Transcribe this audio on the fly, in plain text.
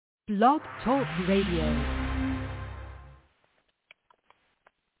Blog Talk Radio.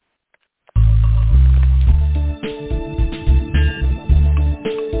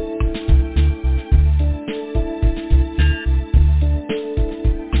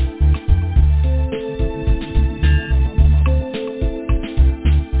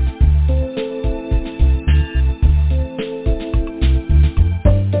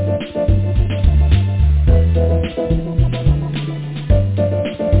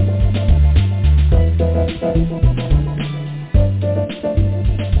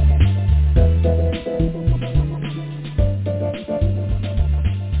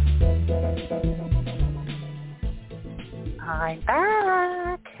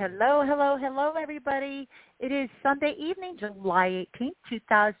 Hello, everybody. It is Sunday evening, July 18th,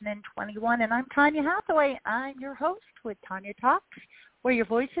 2021, and I'm Tanya Hathaway. I'm your host with Tanya Talks, where your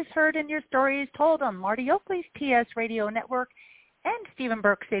voice is heard and your story is told on Marty Oakley's TS Radio Network and Stephen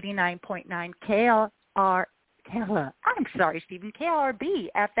Burke's 89.9 KRB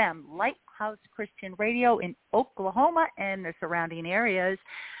FM, Lighthouse Christian Radio in Oklahoma and the surrounding areas.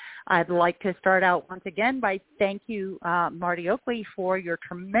 I'd like to start out once again by thank you, Marty Oakley, for your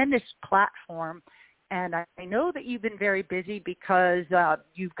tremendous platform. And I know that you've been very busy because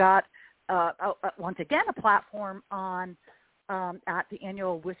you've got, once again, a platform on at the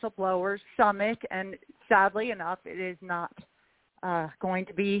annual Whistleblowers Summit. And sadly enough, it is not going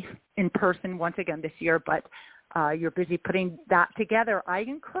to be in person once again this year, but you're busy putting that together. I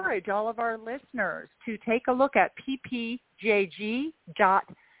encourage all of our listeners to take a look at ppjg.me,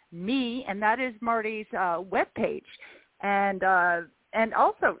 and that is Marty's webpage. And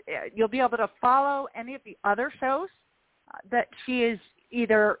also, you'll be able to follow any of the other shows that she is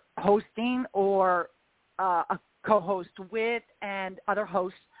either hosting or a co-host with, and other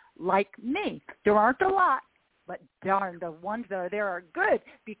hosts like me. There aren't a lot, but darn, the ones that are there are good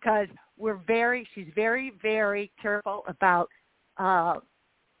because she's very, very careful about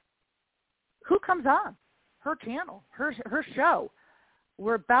who comes on her channel, her show.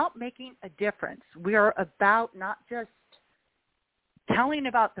 We're about making a difference. We are about not just telling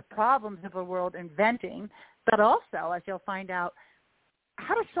about the problems of the world, inventing, but also, as you'll find out,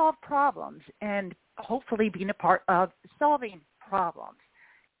 how to solve problems and hopefully being a part of solving problems.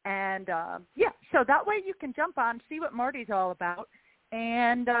 And, so that way you can jump on, see what Marty's all about,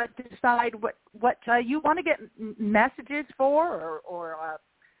 and decide what you want to get messages for or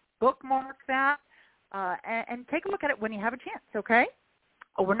bookmark that, and take a look at it when you have a chance, okay?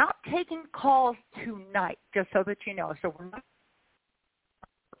 We're not taking calls tonight, just so that you know. So we're not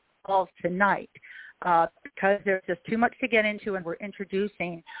taking calls tonight because there's just too much to get into, and we're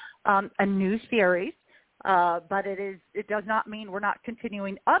introducing a new series. But it does not mean we're not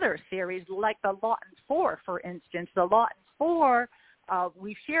continuing other series like the Lawton 4, for instance. The Lawton 4,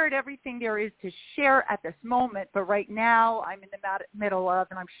 we've shared everything there is to share at this moment, but right now I'm in the middle of,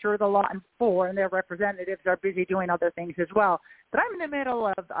 and I'm sure the Lawton 4 and their representatives are busy doing other things as well, but I'm in the middle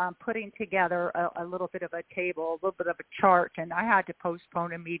of putting together a little bit of a table, a little bit of a chart, and I had to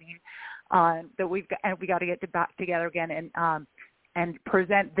postpone a meeting that we got to get back together again and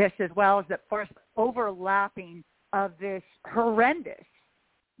present this as well as the first overlapping of this horrendous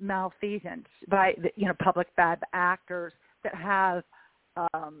malfeasance by public bad actors that have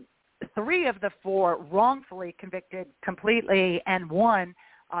 3 of the 4 wrongfully convicted completely, and 1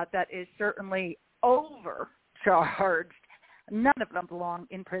 that is certainly overcharged. None of them belong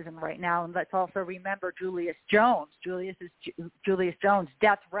in prison right now. And let's also remember Julius Jones. Julius Jones,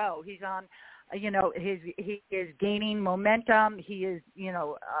 death row. He's on, he is gaining momentum. He is,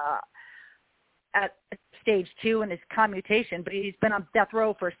 at stage 2 in his commutation, but he's been on death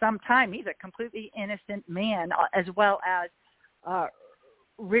row for some time. He's a completely innocent man, as well as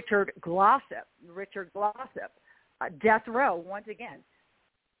Richard Glossip, death row once again.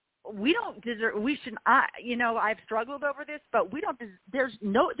 We don't deserve. We should. I've struggled over this, but we don't. There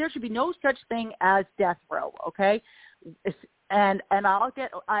should be no such thing as death row. Okay, and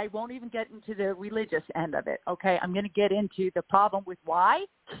I won't even get into the religious end of it. Okay, I'm going to get into the problem with why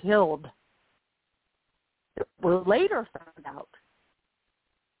killed. We'll later found out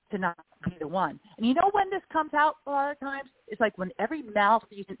to not be the one. And you know when this comes out a lot of times? It's like when every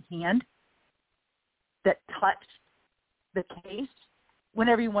malfeasant hand that touched the case, when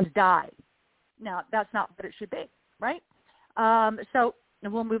everyone's died. Now, that's not what it should be, right? So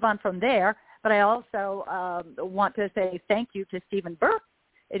we'll move on from there. But I also want to say thank you to Stephen Burke,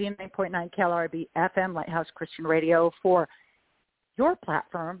 89.9 KLRB FM, Lighthouse Christian Radio, for your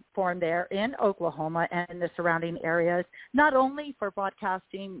platform there in Oklahoma and the surrounding areas, not only for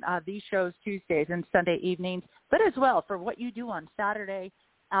broadcasting these shows Tuesdays and Sunday evenings, but as well for what you do on Saturday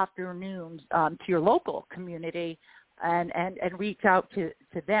afternoons to your local community and reach out to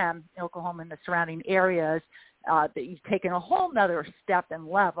them, Oklahoma and the surrounding areas, that you've taken a whole nother step and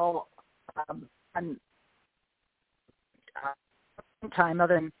level and time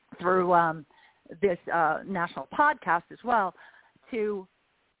other than through this national podcast as well, to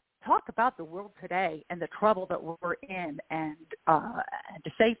talk about the world today and the trouble that we're in, and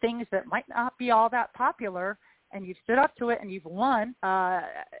to say things that might not be all that popular, and you've stood up to it and you've won,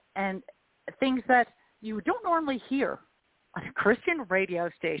 and things that you don't normally hear on a Christian radio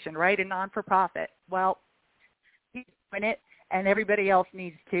station, right, a non-for-profit. Well, he's doing it, and everybody else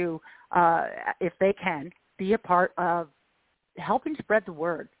needs to, if they can, be a part of helping spread the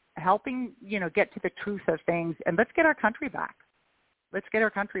word, helping, get to the truth of things, and let's get our country back. Let's get our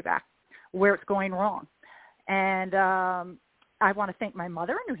country back where it's going wrong. And I want to thank my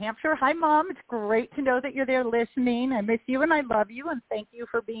mother in New Hampshire. Hi, Mom. It's great to know that you're there listening. I miss you and I love you, and thank you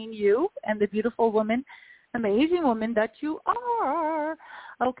for being you and the beautiful woman, amazing woman that you are.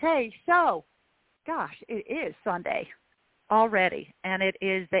 Okay, so, gosh, it is Sunday already, and it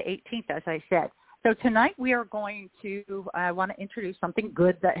is the 18th, as I said. So tonight we are going to, I want to introduce something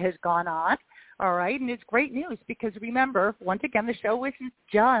good that has gone on, all right? And it's great news because, remember, once again, the show isn't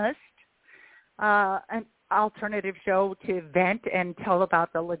just an alternative show to vent and tell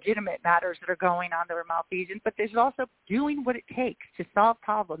about the legitimate matters that are going on that are malfeasant, but there's also doing what it takes to solve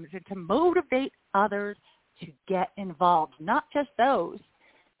problems and to motivate others to get involved, not just those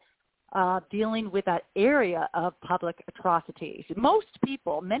dealing with that area of public atrocities. Most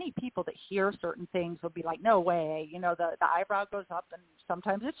people, many people that hear certain things will be like, no way, the eyebrow goes up, and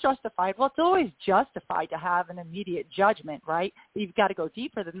sometimes it's justified. Well, it's always justified to have an immediate judgment, right? But you've got to go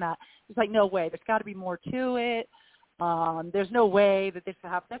deeper than that. It's like, no way, there's got to be more to it. There's no way that this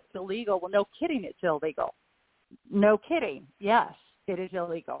happens. That's illegal. Well, no kidding, it's illegal. No kidding. Yes, it is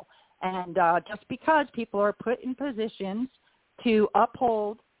illegal. And just because people are put in positions to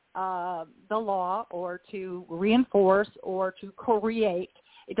uphold the law or to reinforce or to create,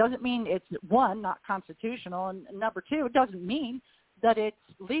 it doesn't mean it's, one, not constitutional, and number two, it doesn't mean that it's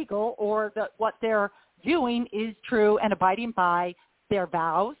legal or that what they're doing is true and abiding by their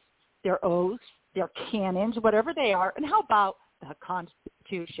vows, their oaths, their canons, whatever they are. And how about the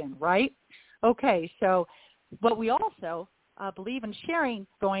Constitution, right? Okay, so, but we also believe in sharing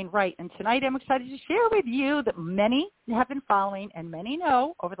going right. And tonight I'm excited to share with you that many have been following and many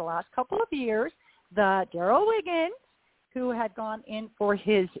know over the last couple of years that Darrell Wiggins, who had gone in for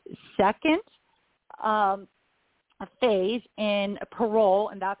his second phase in parole,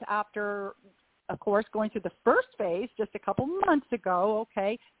 and that's after, of course, going through the first phase just a couple months ago,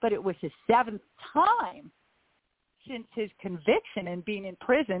 okay, but it was his seventh time since his conviction and being in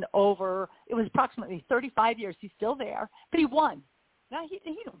prison over, it was approximately 35 years. He's still there, but he won. Now, he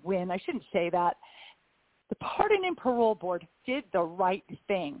didn't win. I shouldn't say that. The Pardon Parole Board did the right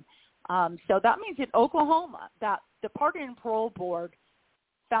thing. So that means in Oklahoma that the Pardon Parole Board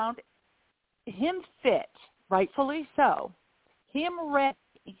found him fit, rightfully so, him ready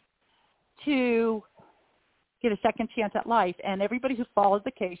to get a second chance at life. And everybody who follows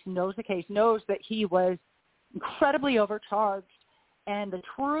the case knows that he was incredibly overcharged, and the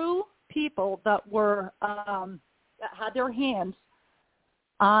true people that were that had their hands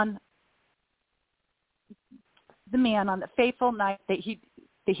on the man on the fateful night that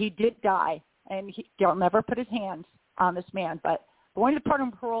he did die, and they'll never put his hands on this man. But going to the Pardon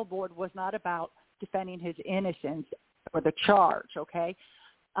Parole Board was not about defending his innocence or the charge, okay?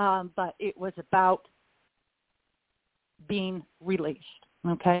 But it was about being released,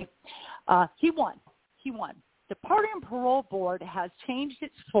 okay? He won. The Pardon Parole Board has changed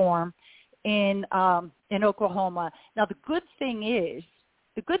its form in Oklahoma. Now, the good thing is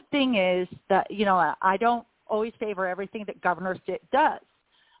that, I don't always favor everything that Governor Stitt does,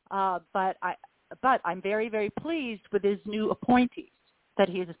 but I'm very, very pleased with his new appointees that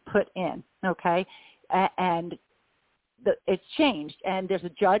he has put in, okay? And it's changed. And there's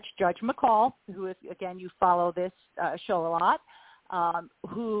a Judge McCall, who is, again, you follow this show a lot,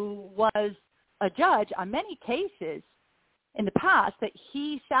 who was a judge on many cases in the past that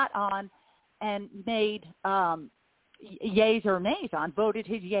he sat on and made yays or nays on, voted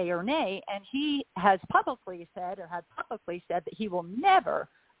his yay or nay, and he has publicly said that he will never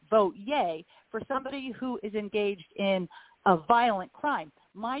vote yay for somebody who is engaged in a violent crime.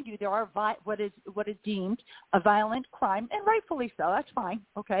 Mind you, there are what is deemed a violent crime, and rightfully so. That's fine,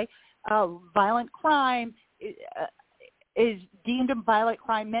 okay? Violent crime is deemed a violent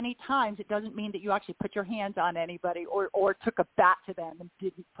crime many times. It doesn't mean that you actually put your hands on anybody or took a bat to them and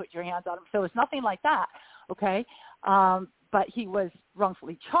didn't put your hands on them. So it's nothing like that, okay? but he was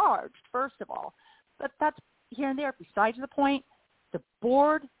wrongfully charged, first of all. But that's here and there. Besides the point, the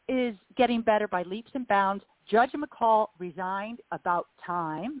board is getting better by leaps and bounds. Judge McCall resigned about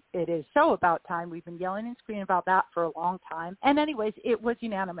time. It is so about time. We've been yelling and screaming about that for a long time. And anyways, it was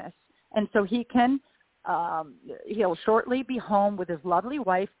unanimous. And so he can, he'll shortly be home with his lovely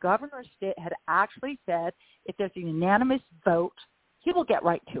wife. Governor Stitt had actually said if there's a unanimous vote, he will get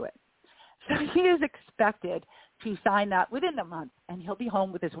right to it. So he is expected to sign that within a month, and he'll be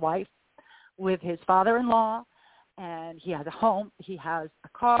home with his wife, with his father-in-law, and he has a home. He has a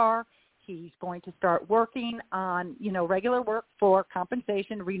car. He's going to start working on, regular work for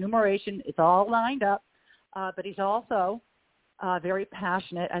compensation, remuneration. It's all lined up, but he's also very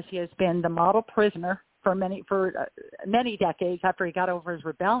passionate, as he has been the model prisoner for many decades after he got over his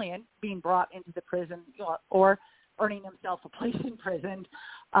rebellion, being brought into the prison or earning himself a place in prison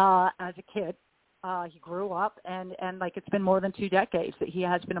as a kid. He grew up, and like it's been more than 2 decades that he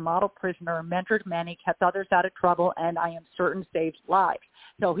has been a model prisoner, mentored many, kept others out of trouble, and I am certain saved lives.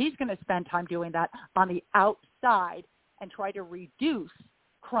 So he's going to spend time doing that on the outside and try to reduce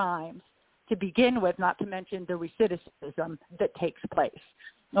crimes to begin with, not to mention the recidivism that takes place.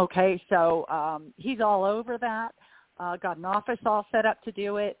 Okay, so he's all over that, got an office all set up to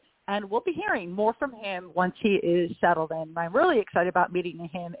do it. And we'll be hearing more from him once he is settled in. I'm really excited about meeting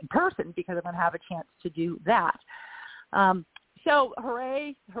him in person because I'm going to have a chance to do that. So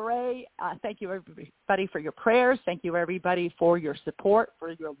hooray, hooray. Thank you, everybody, for your prayers. Thank you, everybody, for your support,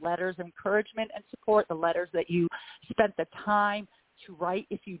 for your letters of encouragement and support, the letters that you spent the time to write,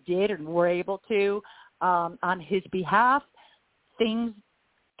 if you did and were able to, on his behalf. Things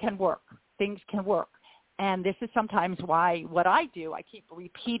can work. Things can work. And this is sometimes why what I do, I keep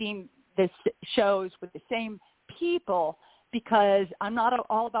repeating this shows with the same people because I'm not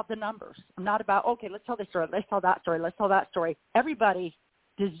all about the numbers. I'm not about, okay, let's tell this story, let's tell that story, let's tell that story. Everybody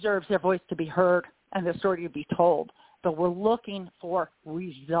deserves their voice to be heard and their story to be told. But we're looking for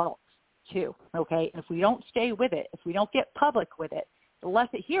results too, okay? And if we don't stay with it, if we don't get public with it, unless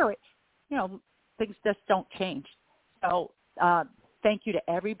they hear it, things just don't change. So thank you to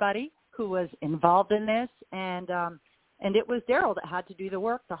everybody who was involved in this, and it was Daryl that had to do the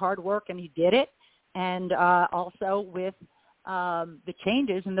work, the hard work, and he did it. And also with the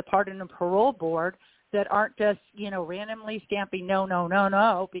changes in the Pardon Parole Board that aren't just randomly stamping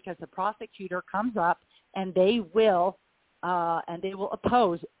no, because the prosecutor comes up and they will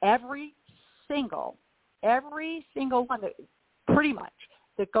oppose every single one that pretty much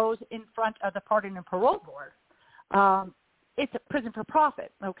that goes in front of the Pardon and Parole Board. It's a prison for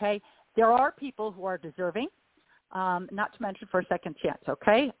profit, okay? There are people who are deserving, not to mention for a second chance,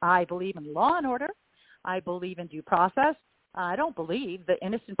 okay? I believe in law and order. I believe in due process. I don't believe that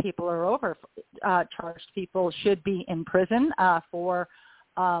innocent people or overcharged people should be in prison for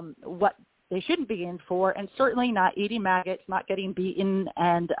what they shouldn't be in for, and certainly not eating maggots, not getting beaten,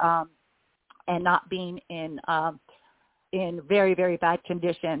 and not being in very, very bad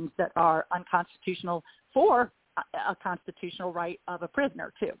conditions that are unconstitutional for a constitutional right of a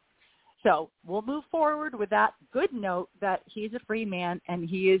prisoner too. So we'll move forward with that good note that he's a free man and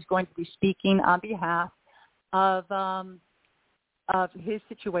he is going to be speaking on behalf of his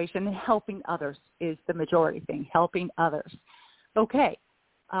situation, and helping others is the majority thing, helping others. Okay,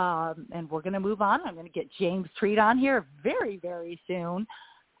 and we're going to move on. I'm going to get James Treat on here very, very soon,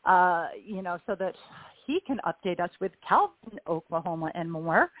 so that he can update us with Calvin, Oklahoma, and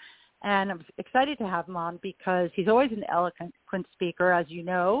more. And I'm excited to have him on because he's always an eloquent speaker, as you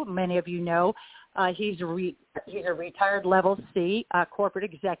know. Many of you know. He's a retired level C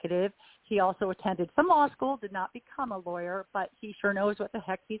corporate executive. He also attended some law school, did not become a lawyer, but he sure knows what the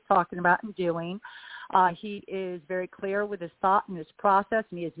heck he's talking about and doing. He is very clear with his thought and his process,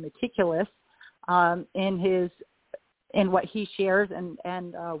 and he is meticulous in what he shares and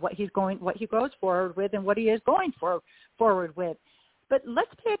what he goes forward with and what he is going forward with. But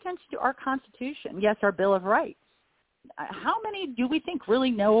let's pay attention to our Constitution. Yes, our Bill of Rights. How many do we think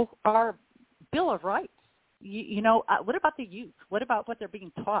really know our Bill of Rights? What about the youth? What about what they're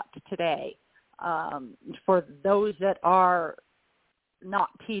being taught today for those that are not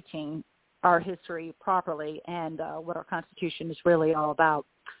teaching our history properly and what our Constitution is really all about?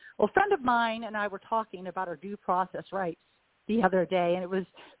 Well, a friend of mine and I were talking about our due process rights the other day, and it was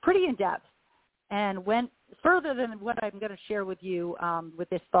pretty in-depth and went further than what I'm going to share with you with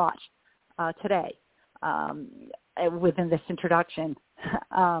this thought today within this introduction.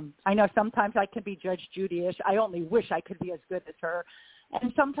 I know sometimes I can be Judge Judy-ish. I only wish I could be as good as her.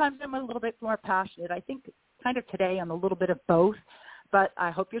 And sometimes I'm a little bit more passionate. I think kind of today I'm a little bit of both, but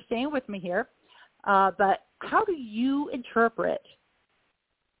I hope you're staying with me here. But how do you interpret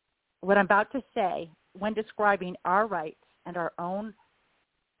what I'm about to say when describing our rights and our own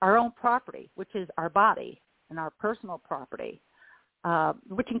property, which is our body and our personal property,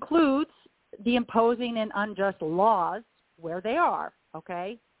 which includes the imposing and unjust laws where they are,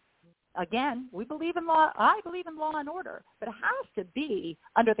 okay? Again, we believe in law. I believe in law and order, but it has to be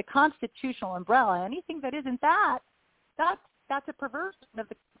under the constitutional umbrella. Anything that isn't that's a perversion of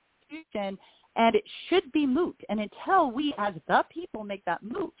the Constitution, and it should be moot. And until we as the people make that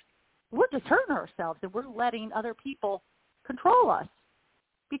moot, we're just hurting ourselves, and we're letting other people control us.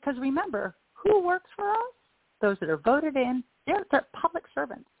 Because remember, who works for us? Those that are voted in, they're public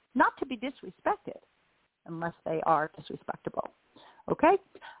servants, not to be disrespected unless they are disrespectable. Okay?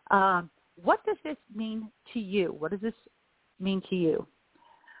 What does this mean to you? What does this mean to you?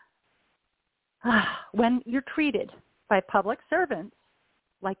 When you're treated by public servants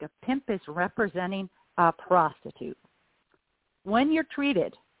like a pimp is representing a prostitute. When you're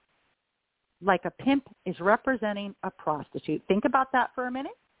treated like a pimp is representing a prostitute. Think about that for a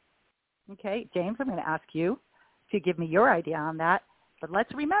minute. Okay, James, I'm going to ask you to give me your idea on that. But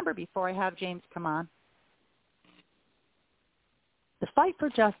let's remember before I have James come on, the fight for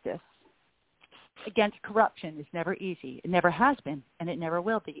justice against corruption is never easy. It never has been, and it never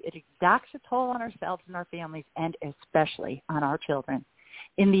will be. It exacts a toll on ourselves and our families, and especially on our children.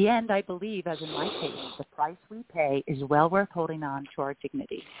 In the end, I believe, as in my case, the price we pay is well worth holding on to our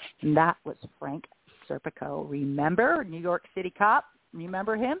dignity. And that was Frank Serpico. Remember, New York City cop?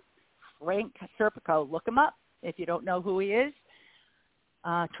 Remember him? Frank Serpico. Look him up if you don't know who he is.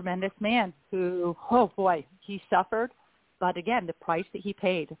 Tremendous man who, oh boy, he suffered. But again, the price that he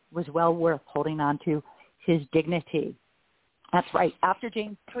paid was well worth holding on to his dignity. That's right. After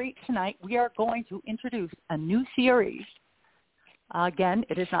James' treat tonight, we are going to introduce a new series. Again,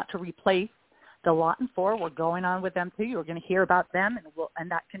 it is not to replace the Lawton Four. We're going on with them too. You're going to hear about them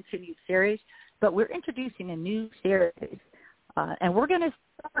and that continued series. But we're introducing a new series, and we're going to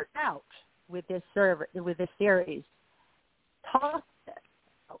start out with this series. Talk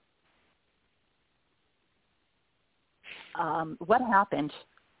what happened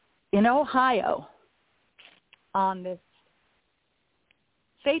in Ohio on this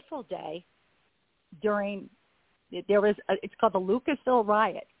fateful day during. It's called the Lucasville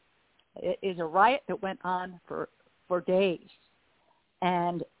Riot. It is a riot that went on for days.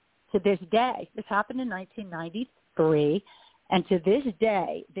 And to this day, this happened in 1993, and to this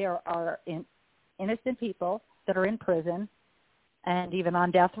day, there are innocent people that are in prison and even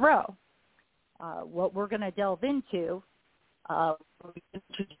on death row. What we're going to delve into, we're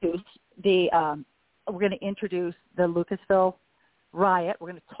going to introduce the Lucasville Riot.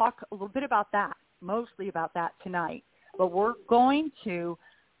 We're going to talk a little bit about that. Mostly about that tonight, but we're doing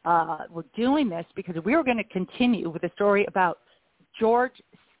this because we are going to continue with a story about George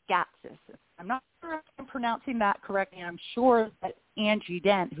Skatzes. I'm not sure if I'm pronouncing that correctly. I'm sure that Angie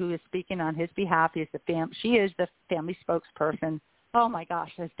Dent, who is speaking on his behalf, she is the family spokesperson. Oh my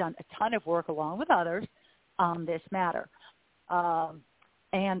gosh, has done a ton of work along with others on this matter.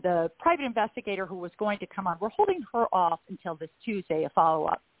 And the private investigator who was going to come on, we're holding her off until this Tuesday, a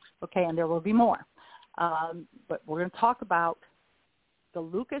follow-up. Okay, and there will be more. But we're going to talk about the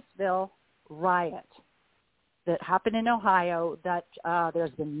Lucasville riot that happened in Ohio, that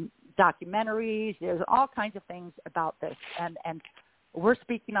there's been documentaries, there's all kinds of things about this. And we're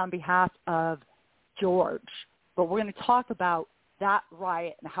speaking on behalf of George. But we're going to talk about that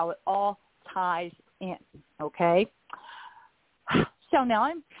riot and how it all ties in, okay? So now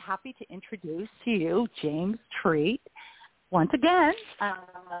I'm happy to introduce to you James Treat, once again,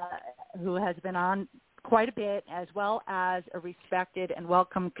 who has been on quite a bit, as well as a respected and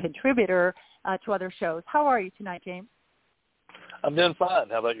welcome contributor to other shows. How are you tonight, James? I'm doing fine.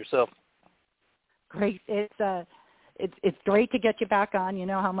 How about yourself? Great. It's great to get you back on. You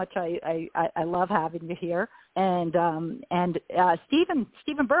know how much I love having you here. And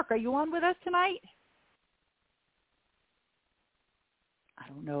Stephen Burke, are you on with us tonight? I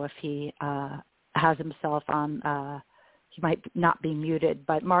don't know if he has himself on. He might not be muted,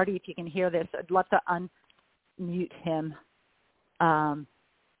 but Marty, if you can hear this, I'd love to unmute him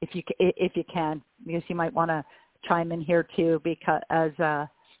if you can, because you might want to chime in here too, because as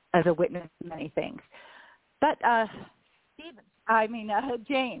a witness to many things. But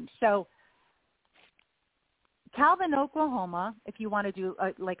James. So Calvin, Oklahoma. If you want to do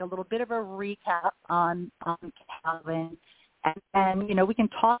a little bit of a recap on Calvin, and we can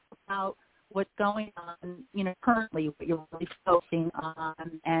talk about what's going on, currently, what you're really focusing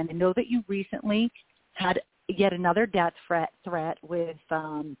on. And I know that you recently had yet another death threat with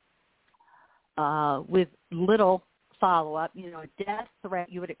with little follow-up. You know, a death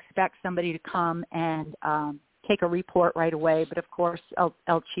threat, you would expect somebody to come and take a report right away. But, of course, El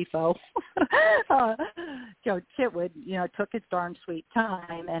Chiefo, Joe Chitwood, you know, took his darn sweet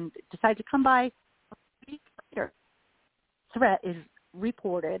time and decided to come by a week later. Threat is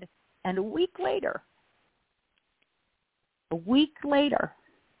reported, and a week later,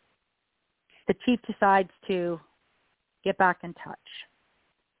 the chief decides to get back in touch.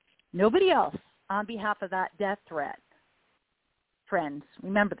 Nobody else on behalf of that death threat. Friends,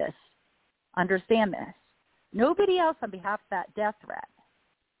 remember this. Understand this. Nobody else on behalf of that death threat.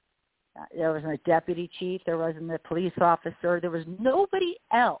 There wasn't a deputy chief. There wasn't a police officer. There was nobody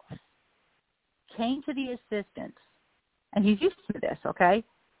else came to the assistance, and he's used to this, okay,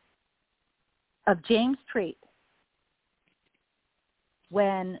 of James Treat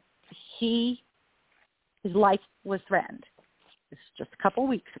when his life was threatened. This is just a couple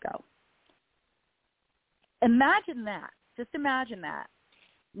weeks ago. Imagine that. Just imagine that.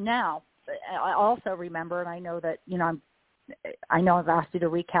 Now, I also remember, and I know that, you know, I know I've asked you to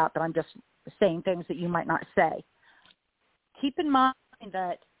recap, but I'm just saying things that you might not say. Keep in mind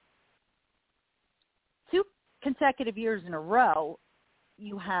that 2 consecutive years in a row,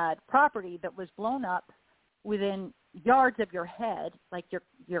 you had property that was blown up within yards of your head, like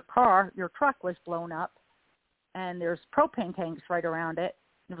your truck was blown up, and there's propane tanks right around it.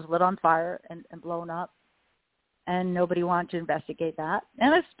 It was lit on fire and blown up, and nobody wanted to investigate that.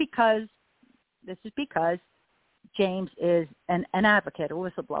 And this is because James is an advocate, a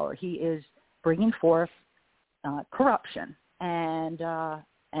whistleblower. He is bringing forth corruption, and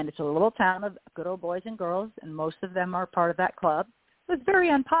it's a little town of good old boys and girls, and most of them are part of that club. So it's very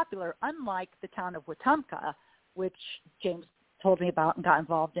unpopular, unlike the town of Wetumpka, which James told me about and got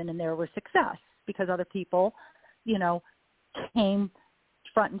involved in, and there was success because other people, you know, came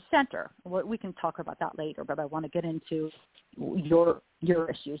front and center. We can talk about that later, but I want to get into your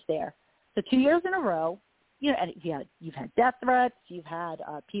issues there. So 2 years in a row, you know, and you've had death threats, you've had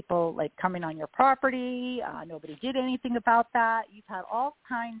people like coming on your property. Nobody did anything about that. You've had all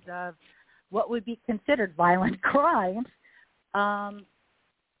kinds of what would be considered violent crimes done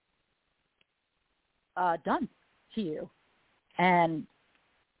to you, and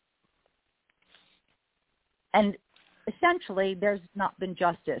essentially there's not been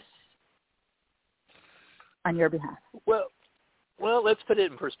justice on your behalf. Well, let's put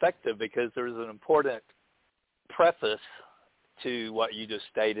it in perspective, because there's an important preface to what you just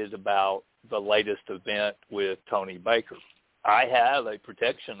stated about the latest event with Tony Baker. I have a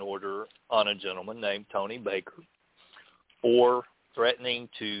protection order on a gentleman named Tony Baker for threatening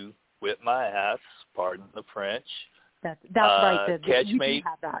to whip my ass, pardon the French. That's right. Catch you me. You do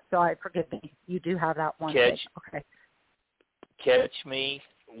have that. So forgive me. You do have that one. Okay. Catch me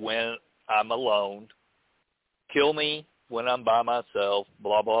when I'm alone. Kill me when I'm by myself.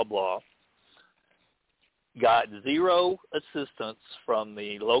 Blah, blah, blah. Got zero assistance from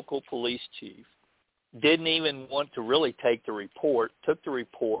the local police chief. Didn't even want to really take the report. Took the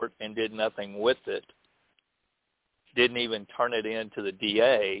report and did nothing with it. Didn't even turn it in to the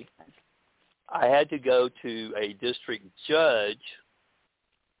DA. I had to go to a district judge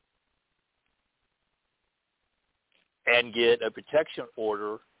and get a protection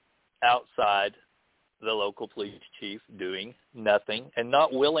order outside the local police chief, doing nothing and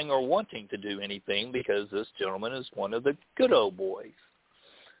not willing or wanting to do anything, because this gentleman is one of the good old boys.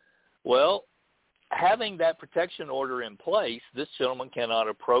 Well, having that protection order in place, this gentleman cannot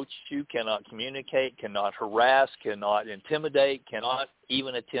approach you, cannot communicate, cannot harass, cannot intimidate, cannot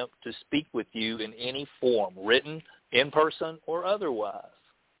even attempt to speak with you in any form, written, in person, or otherwise.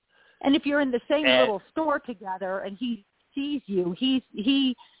 And if you're in the same little store together and he sees you,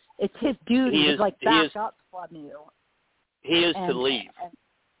 it's his duty to back up from you. He is to leave.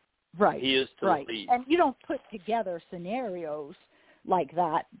 Right. He is to leave. And you don't put together scenarios like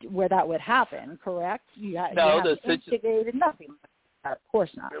that where that would happen, correct? No, instigated nothing. Of course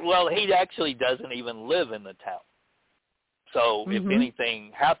not. Well, he actually doesn't even live in the town. So if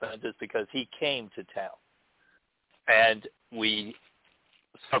anything happens, it's because he came to town. And we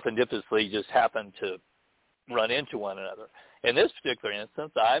serendipitously just happened to run into one another. In this particular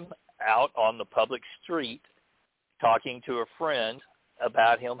instance, I'm out on the public street talking to a friend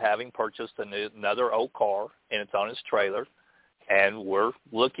about him having purchased another old car, and it's on his trailer, and we're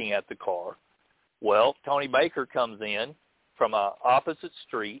looking at the car. Well, Tony Baker comes in from an opposite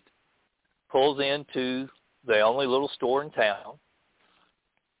street, pulls into the only little store in town,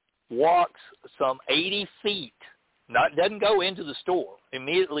 walks some 80 feet, doesn't go into the store,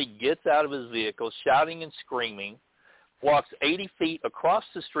 immediately gets out of his vehicle, shouting and screaming walks 80 feet across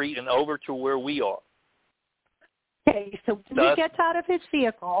the street and over to where we are. Okay, so when he gets out of his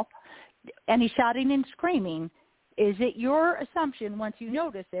vehicle and he's shouting and screaming, is it your assumption, once you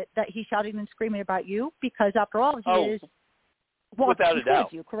notice it, that he's shouting and screaming about you? Because after all, he is walking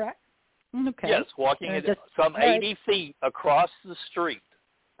towards you, correct? Okay. Yes, walking some 80 feet across the street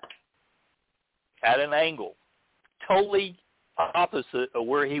at an angle, totally opposite of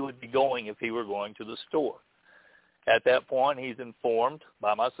where he would be going if he were going to the store. At that point, he's informed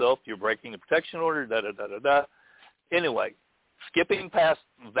by myself, you're breaking the protection order, da-da-da-da-da. Anyway, skipping past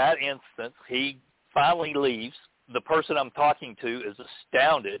that instance, he finally leaves. The person I'm talking to is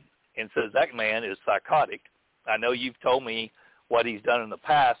astounded and says, that man is psychotic. I know you've told me what he's done in the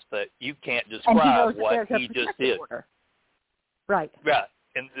past, but you can't describe what he just did. Order. Right. Right.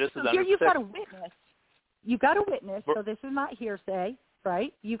 And this is here you've got a witness. You've got a witness, so this is not hearsay,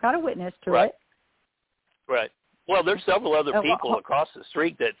 right? You've got a witness to it. Right. Well, there's several other people across the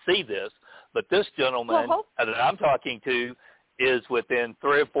street that see this, but this gentleman that I'm talking to is within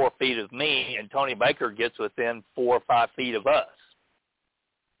 3 or 4 feet of me, and Tony Baker gets within 4 or 5 feet of us.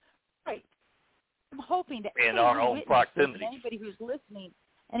 Right. I'm hoping that in our own proximity. Anybody who's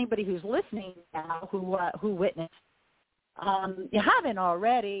listening now who witnessed, you haven't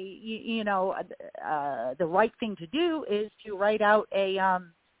already. You know, the right thing to do is to write out a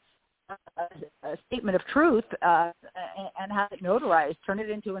statement of truth and have it notarized. Turn it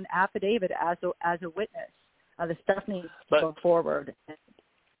into an affidavit as a witness. The stuff needs to go forward.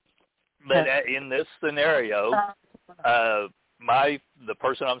 But in this scenario, the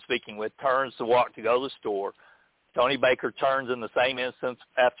person I'm speaking with turns to walk to go to the store. Tony Baker turns in the same instance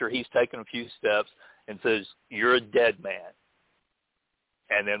after he's taken a few steps and says, "You're a dead man,"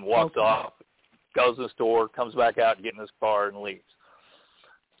 and then walks off, goes to the store, comes back out, gets in his car, and leaves.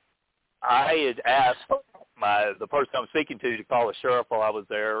 I had asked the person I'm speaking to call the sheriff while I was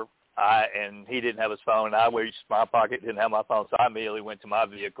there, and he didn't have his phone. I reached my pocket, didn't have my phone, so I immediately went to my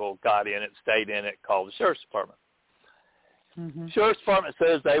vehicle, got in it, stayed in it, called the sheriff's department. Mm-hmm. Sheriff's department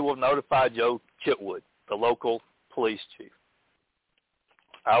says they will notify Joe Chitwood, the local police chief.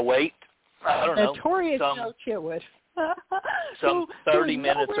 I wait. I don't know. Notorious Joe Chitwood. Some 30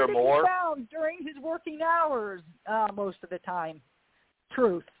 minutes or more. Found during his working hours most of the time.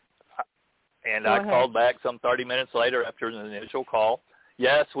 Truth. And I called back some 30 minutes later after an initial call.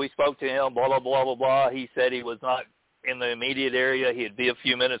 Yes, we spoke to him, blah, blah, blah, blah, blah. He said he was not in the immediate area. He'd be a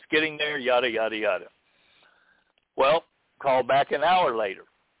few minutes getting there, yada, yada, yada. Well, called back an hour later.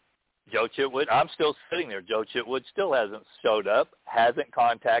 Joe Chitwood, I'm still sitting there. Joe Chitwood still hasn't showed up, hasn't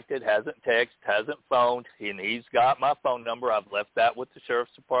contacted, hasn't texted, hasn't phoned, and he's got my phone number. I've left that with the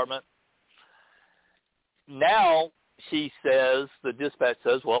sheriff's department. Now she says, the dispatch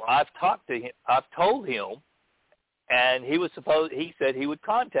says, well, I've talked to him, I've told him, and he said he would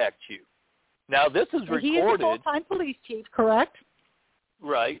contact you. Now this is recorded. He is a full-time police chief, correct?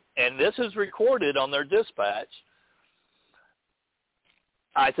 Right, and this is recorded on their dispatch.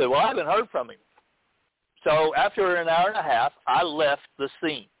 I said, well, I haven't heard from him. So after an hour and a half, I left the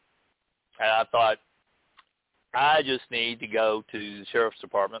scene. And I thought, I just need to go to the sheriff's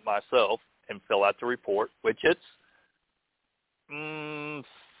department myself and fill out the report, which it's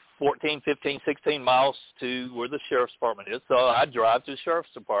 14, 15, 16 miles to where the sheriff's department is. So I drive to the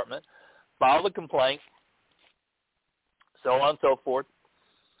sheriff's department, file the complaint, so on and so forth.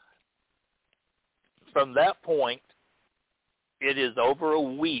 From that point, it is over a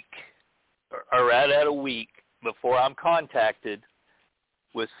week, or right at a week, before I'm contacted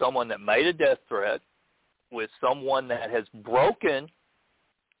with someone that made a death threat, with someone that has broken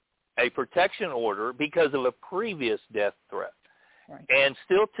a protection order because of a previous death threat. Right. And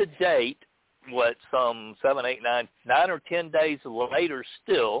still to date, some 7, 8, 9 or 10 days later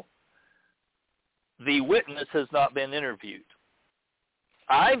still, the witness has not been interviewed.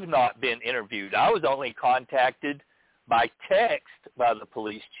 I've not been interviewed. I was only contacted by text by the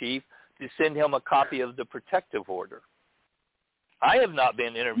police chief to send him a copy of the protective order. I have not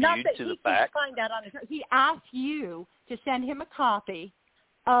been interviewed to the fact. Find that on he asked you to send him a copy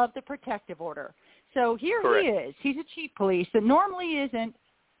of the protective order. So here Correct. He is. He's a chief police that normally isn't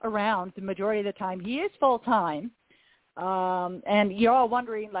around the majority of the time. He is full-time. And you're all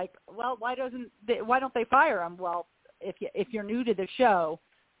wondering, like, well, why don't they fire him? Well, if you're new to the show,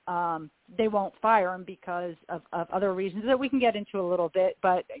 they won't fire him because of other reasons that we can get into a little bit.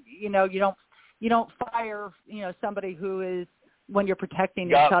 But you don't fire somebody who is, when you're protecting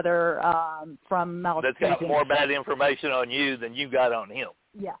each other from maltreatment. That's got more bad information on you than you got on him.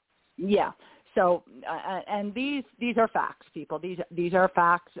 Yeah. So, and these are facts, people. These are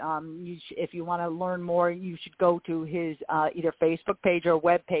facts. If you want to learn more, you should go to his either Facebook page or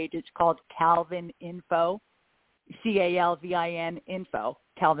web page. It's called Calvin Info, CALVIN Info,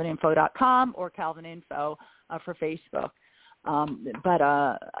 calvininfo.com or Calvin Info for Facebook. But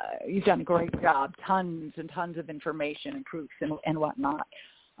you've done a great job. Tons and tons of information and proofs and whatnot.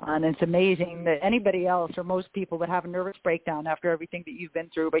 And it's amazing that anybody else or most people would have a nervous breakdown after everything that you've been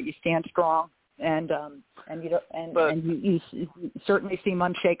through, but you stand strong. And you certainly seem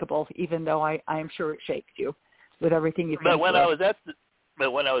unshakable, even though I am sure it shakes you with everything you've been through.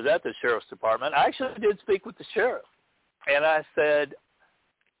 But when I was at the sheriff's department, I actually did speak with the sheriff, and I said,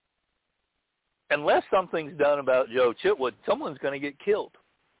 unless something's done about Joe Chitwood, someone's going to get killed.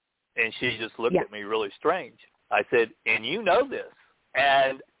 And she just looked at me really strange. I said, and you know this.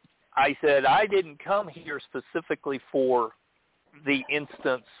 And I said, I didn't come here specifically for the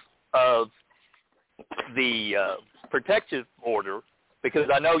instance of the protective order, because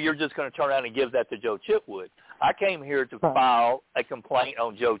I know you're just going to turn around and give that to Joe Chitwood. I came here to file a complaint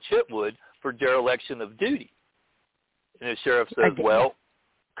on Joe Chitwood for dereliction of duty. And the sheriff says, well,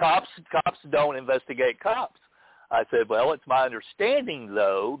 cops don't investigate cops. I said, well, it's my understanding,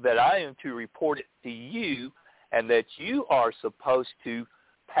 though, that I am to report it to you and that you are supposed to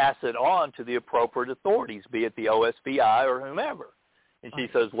pass it on to the appropriate authorities, be it the OSBI or whomever. And she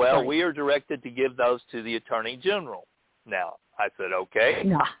says, well, we are directed to give those to the Attorney General. Now, I said, okay.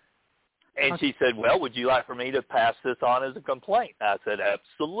 Yeah. And she said, well, would you like for me to pass this on as a complaint? I said,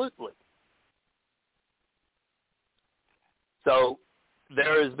 absolutely. So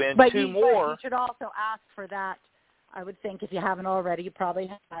there has been two more. But you should also ask for that. I would think if you haven't already, you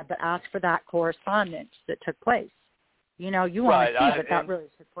probably have, but ask for that correspondence that took place. You know, you want to see that really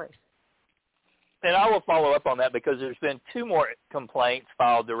took place. And I will follow up on that because there's been two more complaints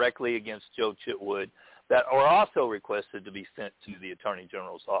filed directly against Joe Chitwood that are also requested to be sent to the Attorney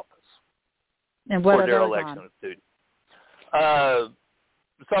General's office. And what for are dereliction those of duty.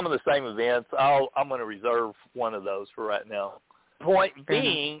 Some of the same events. I'm going to reserve one of those for right now. Point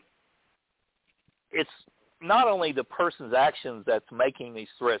being, it's not only the person's actions that's making these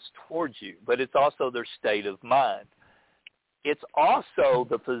threats towards you, but it's also their state of mind. It's also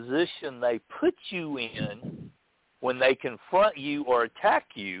the position they put you in when they confront you or attack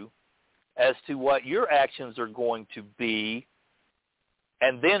you as to what your actions are going to be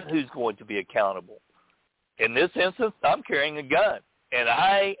and then who's going to be accountable. In this instance, I'm carrying a gun, and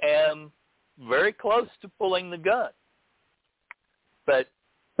I am very close to pulling the gun. But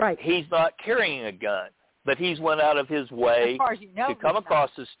he's not carrying a gun, but he's went out of his way to come across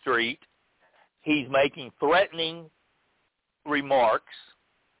the street. He's making threatening remarks,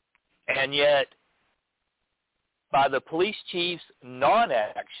 and yet by the police chief's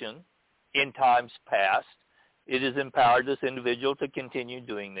non-action in times past, it has empowered this individual to continue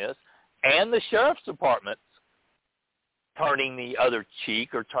doing this, and the sheriff's department turning the other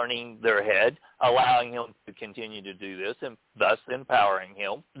cheek or turning their head, allowing him to continue to do this and thus empowering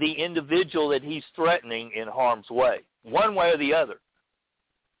him, the individual that he's threatening in harm's way, one way or the other.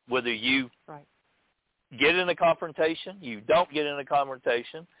 Whether you get in a confrontation, you don't get in a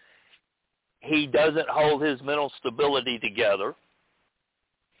confrontation, he doesn't hold his mental stability together.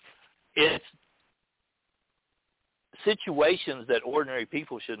 It's situations that ordinary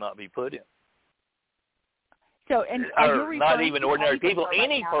people should not be put in. So, and are you not even ordinary people,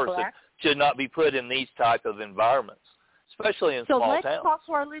 any person should not be put in these type of environments, especially in small towns. So let's talk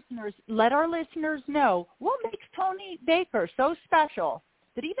to our listeners. Let our listeners know what makes Tony Baker so special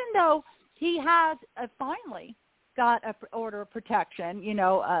that even though he has finally got an order of protection, you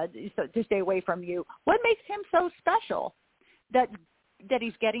know, to stay away from you, what makes him so special that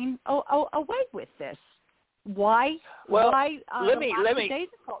he's getting away with this? Why? Well, why? Let me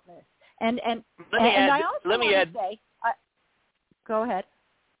go ahead.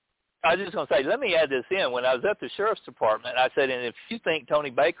 I was just going to say, let me add this in. When I was at the sheriff's department, I said, and if you think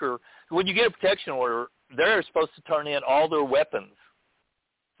Tony Baker, when you get a protection order, they're supposed to turn in all their weapons,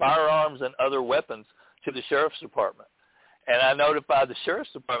 firearms and other weapons, to the sheriff's department. And I notified the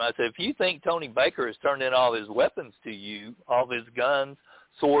sheriff's department. I said, if you think Tony Baker has turned in all his weapons to you, all his guns,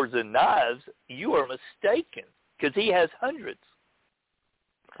 swords, and knives, you are mistaken, because he has hundreds.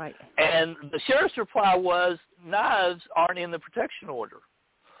 Right. And the sheriff's reply was, knives aren't in the protection order.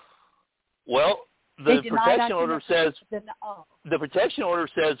 Well, the protection order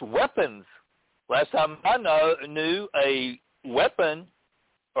says weapons. Last time I knew, a weapon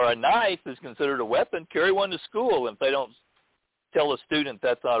or a knife is considered a weapon. Carry one to school if they don't tell a student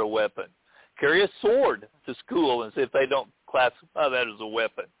that's not a weapon. Carry a sword to school and see if they don't classify that as a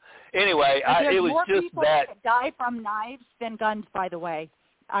weapon. Anyway, it was just people that die from knives than guns, by the way.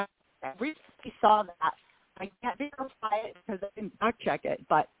 I recently saw that. I can't verify it because I didn't fact check it,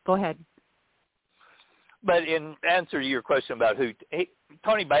 but go ahead. But in answer to your question about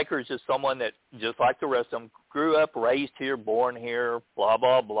Tony Baker is just someone that, just like the rest of them, grew up, raised here, born here, blah,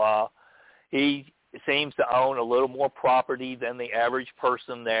 blah, blah. He seems to own a little more property than the average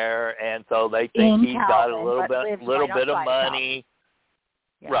person there, and so they think he's got a little bit of money.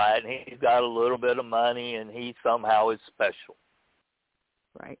 Yeah. Right, and he's got a little bit of money, and he somehow is special.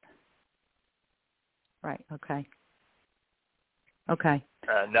 Right. Okay.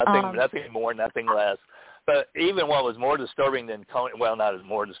 Nothing more, nothing less. But even what was more disturbing than Tony, well, not as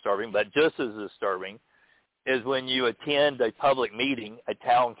more disturbing, but just as disturbing, is when you attend a public meeting, a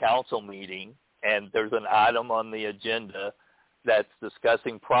town council meeting, and there's an item on the agenda that's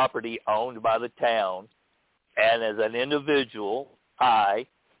discussing property owned by the town, and as an individual, I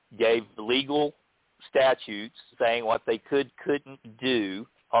gave legal statutes saying what they couldn't do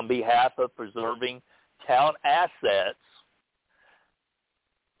on behalf of preserving town assets.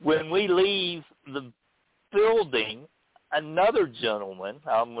 When we leave the building, another gentleman,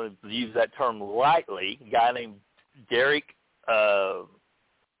 I'm going to use that term lightly, a guy named Derek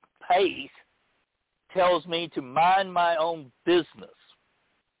Pace, tells me to mind my own business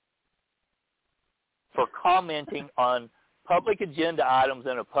for commenting on public agenda items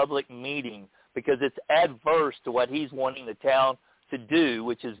in a public meeting because it's adverse to what he's wanting the town to do,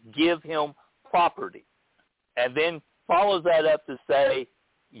 which is give him property. And then follows that up to say,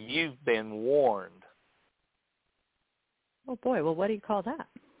 you've been warned. Oh, boy. Well, what do you call that?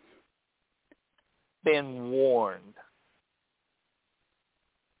 Been warned.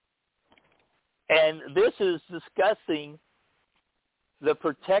 And this is discussing the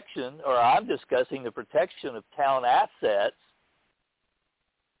protection, or I'm discussing the protection of town assets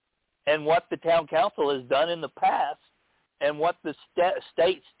and what the town council has done in the past and what the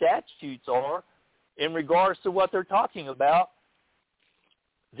state statutes are in regards to what they're talking about.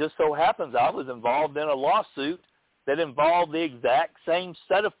 Just so happens I was involved in a lawsuit that involved the exact same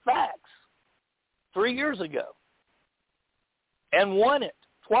set of facts 3 years ago and won it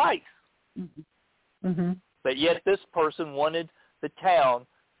twice. Mm-hmm. But yet this person wanted the town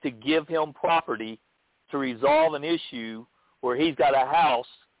to give him property to resolve an issue where he's got a house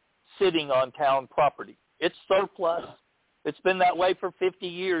sitting on town property. It's surplus. It's been that way for 50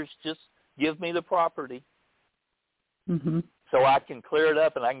 years. Just give me the property so I can clear it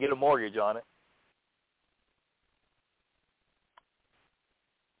up and I can get a mortgage on it.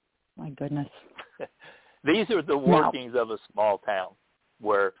 My goodness. These are the workings of a small town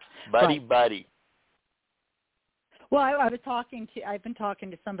where buddy. Well, I've been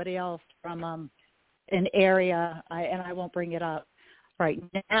talking to somebody else from an area, and I won't bring it up right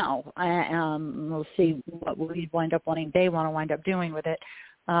now. We'll see what we wind up wanting. They want to wind up doing with it.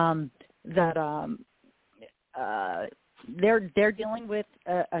 They're dealing with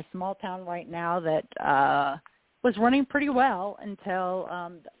a small town right now that was running pretty well until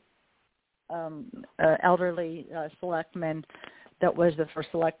elderly selectman that was the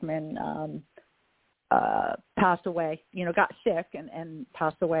first selectman passed away, got sick and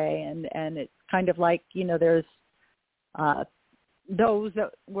passed away. And it's kind of like, there's those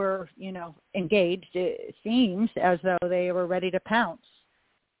that were, engaged, it seems as though they were ready to pounce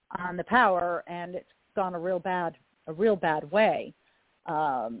on the power, and it's gone a real bad way.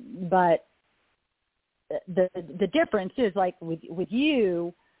 But the difference is, like with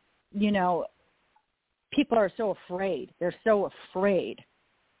you, people are so afraid. They're so afraid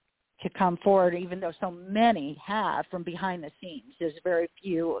to come forward, even though so many have from behind the scenes. There's very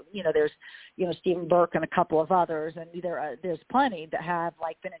few, there's, Stephen Burke and a couple of others, and there's plenty that have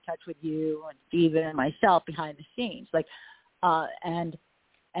been in touch with you and Stephen and myself behind the scenes. But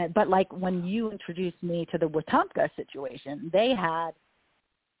when you introduced me to the Wetumpka situation, they had,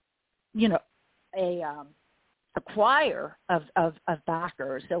 a choir of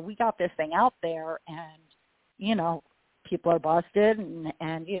backers. So we got this thing out there, and, people are busted and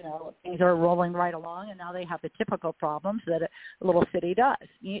things are rolling right along, and now they have the typical problems that a little city does.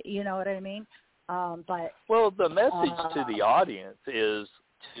 You know what I mean? Well, the message to the audience is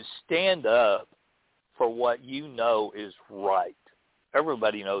to stand up for what you know is right.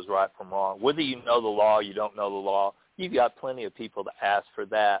 Everybody knows right from wrong. Whether you know the law, you don't know the law, you've got plenty of people to ask for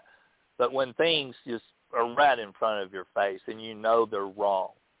that. But when things just are right in front of your face and you know they're wrong,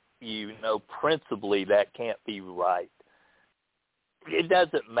 principally that can't be right. It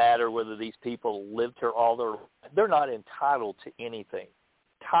doesn't matter whether these people lived here they're not entitled to anything.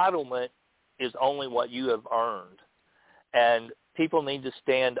 Entitlement is only what you have earned. And people need to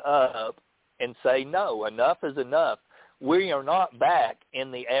stand up and say, no, enough is enough. We are not back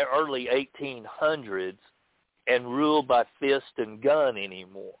in the early 1800s and ruled by fist and gun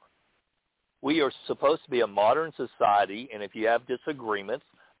anymore. We are supposed to be a modern society, and if you have disagreements,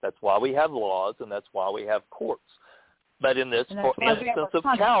 that's why we have laws and that's why we have courts. But in this instance of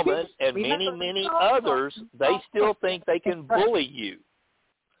Calvin and many others, they still think they can bully you.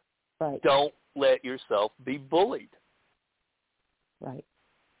 Right. Don't let yourself be bullied. Right.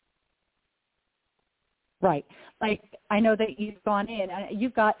 Right. Like, I know that you've gone in,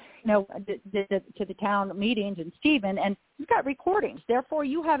 you've got, to the town meetings in Stephen, and you've got recordings. Therefore,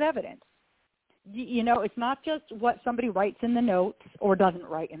 you have evidence. It's not just what somebody writes in the notes or doesn't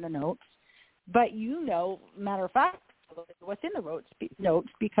write in the notes, but matter of fact, what's in the notes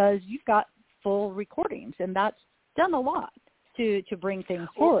because you've got full recordings, and that's done a lot to bring things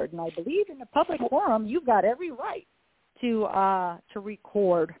forward. And I believe in the public forum, you've got every right to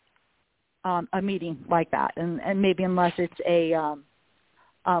record a meeting like that, and maybe unless it's a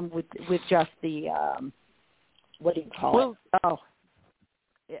with just the what do you call it? Oh,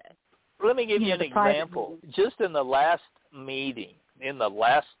 yeah. Let me give you an example. Just in the last meeting, in the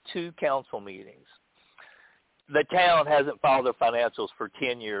last two council meetings, the town hasn't filed their financials for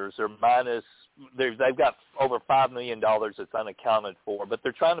 10 years. They've got over $5 million that's unaccounted for, but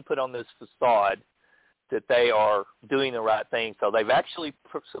they're trying to put on this facade that they are doing the right thing. So they've actually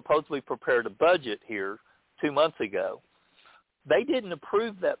supposedly prepared a budget here 2 months ago. They didn't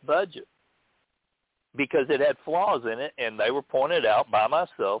approve that budget because it had flaws in it, and they were pointed out by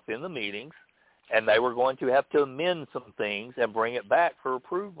myself in the meetings, and they were going to have to amend some things and bring it back for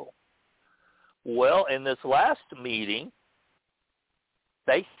approval. Well, in this last meeting,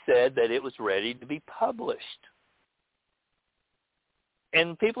 they said that it was ready to be published.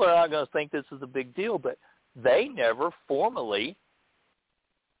 And people are not going to think this is a big deal, but they never formally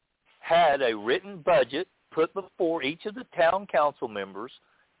had a written budget put before each of the town council members,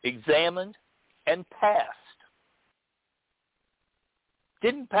 examined, and passed.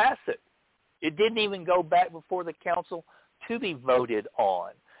 Didn't pass it. It didn't even go back before the council to be voted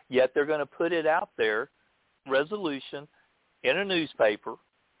on. Yet they're going to put it out there, resolution, in a newspaper,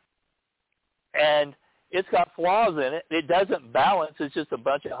 and it's got flaws in it. It doesn't balance. It's just a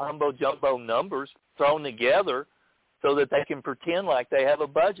bunch of humbo-jumbo numbers thrown together so that they can pretend like they have a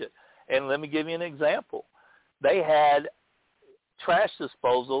budget. And let me give you an example. They had trash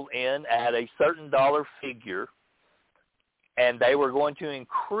disposal in at a certain dollar figure, and they were going to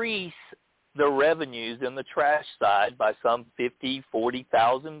increase the revenues in the trash side by some $50,000,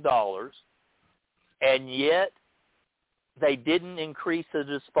 $40,000, and yet they didn't increase the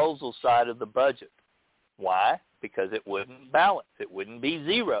disposal side of the budget. Why? Because it wouldn't balance. It wouldn't be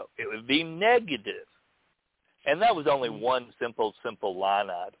zero. It would be negative. And that was only one simple line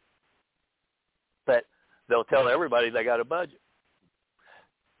item. But they'll tell everybody they got a budget.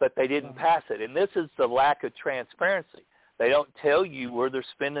 But they didn't pass it. And this is the lack of transparency. They don't tell you where they're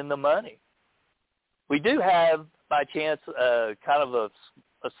spending the money. We do have, by chance, kind of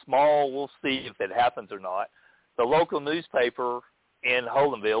a small, we'll see if it happens or not, the local newspaper in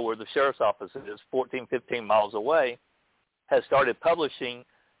Holdenville, where the sheriff's office is, 14, 15 miles away, has started publishing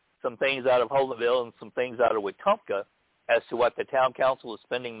some things out of Holdenville and some things out of Wetumpka as to what the town council is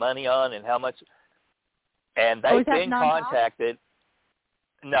spending money on and how much. And they've been contacted.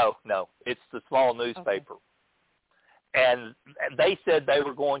 No, it's the small newspaper. Okay. And they said they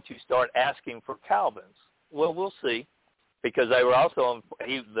were going to start asking for Calvins. Well, we'll see, because they were also,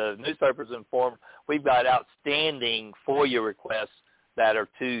 the newspaper's informed, we've got outstanding FOIA requests that are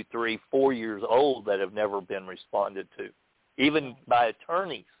 2, 3, 4 years old that have never been responded to, even by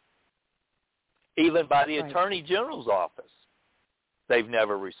attorneys, even by the Attorney General's office. They've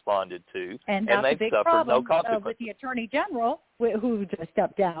never responded to, and they've suffered no consequences. With the Attorney General, who just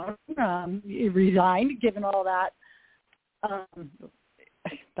stepped down, resigned, given all that.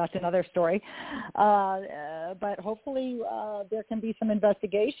 That's another story. But hopefully there can be some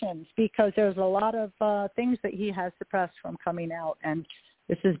investigations, because there's a lot of things that he has suppressed from coming out. And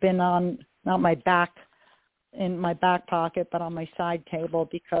this has been on, not my back, in my back pocket, but on my side table,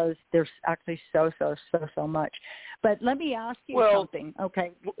 because there's actually so much. But let me ask you something,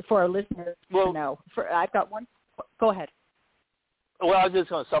 okay, for our listeners to know. I've got one. Go ahead. Well, I was just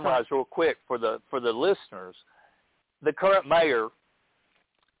going to summarize real quick for the listeners. The current mayor,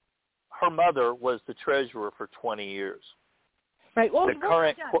 her mother was the treasurer for 20 years. Right. Well, we're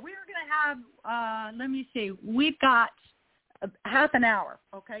going to have, let me see, we've got half an hour,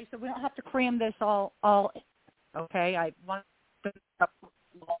 okay? So we don't have to cram this all in, okay? I want to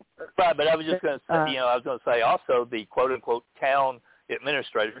Right, but I was just going to say, I was going to say also the quote-unquote town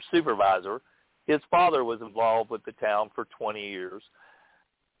administrator, supervisor, his father was involved with the town for 20 years.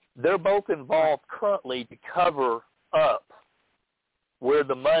 They're both involved currently to cover up where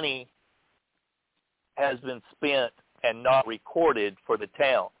the money has been spent and not recorded for the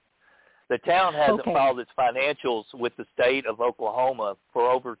town. The town hasn't filed its financials with the state of Oklahoma for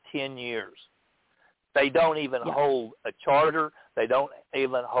over 10 years. They don't even hold a charter. They don't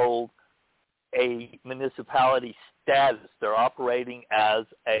even hold a municipality status. They're operating as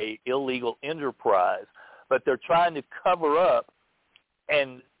a illegal enterprise, but they're trying to cover up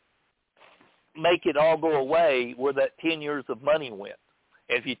and make it all go away where that 10 years of money went.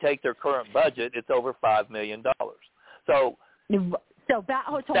 And if you take their current budget, it's over $5 million. So that's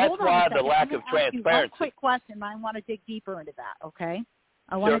why the lack of transparency. One quick question. I want to dig deeper into that, okay?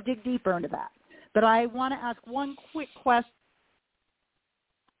 I want to dig deeper into that. But I want to ask one quick question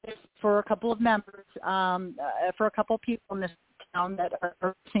for a couple of members, for a couple of people in this town that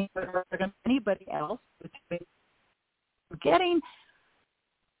are seeing better than anybody else. Getting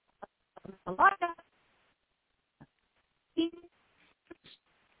a lot of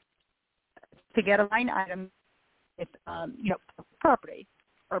to get a line item, if property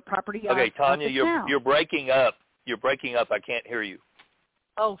or property. Okay, Tanya, you're breaking up. You're breaking up. I can't hear you.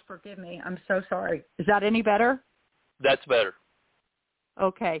 Oh, forgive me. I'm so sorry. Is that any better? That's better.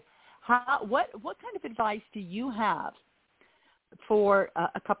 Okay. What kind of advice do you have for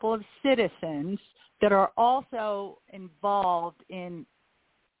a couple of citizens that are also involved in,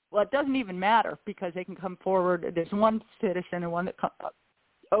 well, it doesn't even matter because they can come forward. There's one citizen and one that comes up.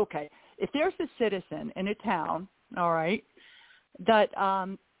 Okay. If there's a citizen in a town, all right, that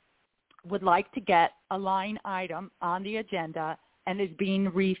would like to get a line item on the agenda and is being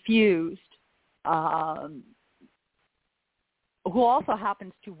refused, who also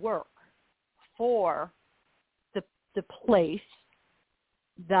happens to work for the place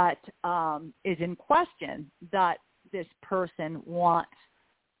that is in question that this person wants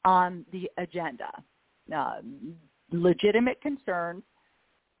on the agenda. Legitimate concerns,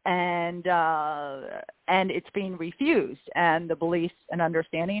 and it's being refused. And the belief and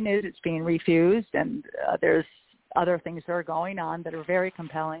understanding is it's being refused, and there's other things that are going on that are very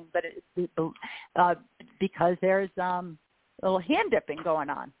compelling, but because there's a little hand dipping going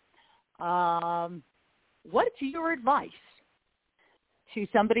on. What's your advice to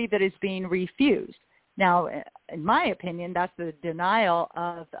somebody that is being refused? Now, in my opinion, that's the denial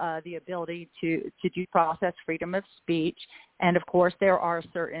of the ability to due process, freedom of speech, and of course there are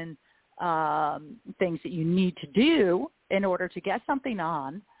certain things that you need to do in order to get something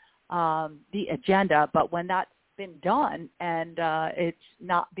on the agenda, but when that's been done and it's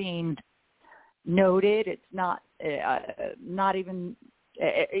not being noted, it's not even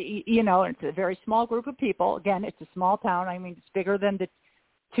it's a very small group of people. Again, it's a small town. I mean, it's bigger than the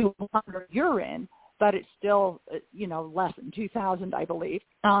 200 you're in, but it's still less than 2,000, I believe.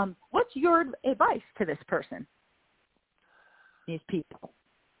 What's your advice to this person, these people?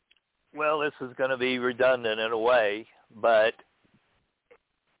 Well, this is going to be redundant in a way, but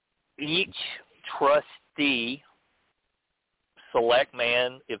each trustee, select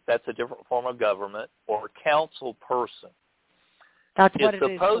man, if that's a different form of government, or council person, that's what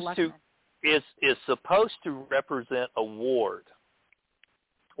it is supposed to represent a ward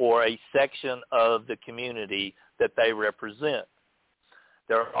or a section of the community that they represent.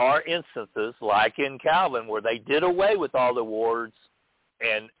 There are instances, like in Calvin, where they did away with all the wards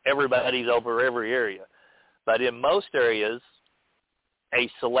and everybody's over every area. But in most areas, a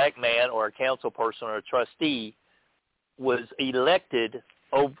select man or a council person or a trustee was elected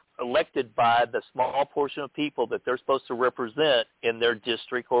by the small portion of people that they're supposed to represent in their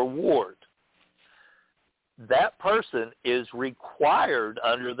district or ward. That person is required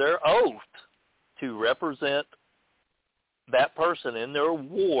under their oath to represent that person in their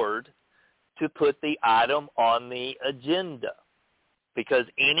ward to put the item on the agenda, because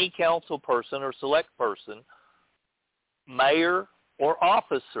any council person or select person, mayor or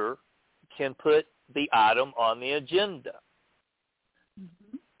officer, can put the item on the agenda.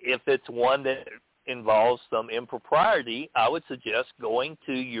 Mm-hmm. If it's one that involves some impropriety, I would suggest going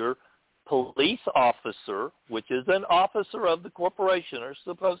to your police officer, which is an officer of the corporation, or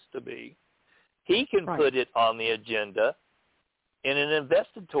supposed to be. He can put it on the agenda in an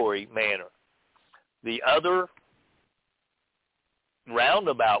investigatory manner. The other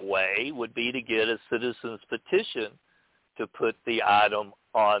roundabout way would be to get a citizen's petition to put the item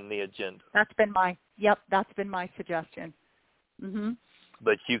on the agenda. That's been my suggestion. Mm-hmm.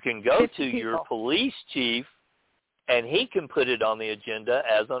 But you can go to your police chief and he can put it on the agenda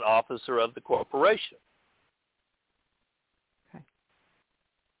as an officer of the corporation. Okay.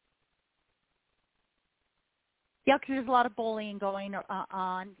 Yeah, because there's a lot of bullying going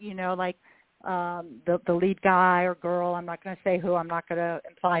on, like the lead guy or girl, I'm not going to say who, I'm not going to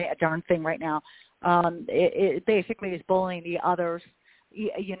imply a darn thing right now. It basically is bullying the others,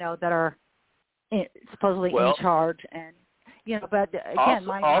 that are supposedly in charge. And, but again,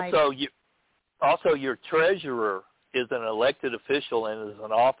 also your treasurer is an elected official and is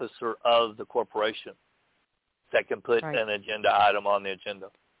an officer of the corporation that can put an agenda item on the agenda.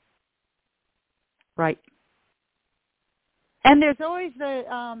 Right. And there's always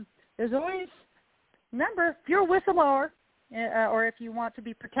remember, if you're a whistleblower, or if you want to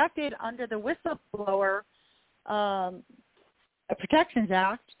be protected under the Whistleblower Protections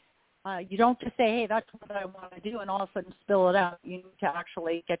Act, you don't just say, hey, that's what I want to do, and all of a sudden spill it out. You need to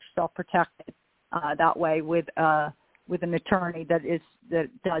actually get yourself protected that way with an attorney that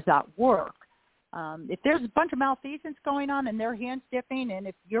does that work. If there's a bunch of malfeasance going on and they're hand-stiffing, and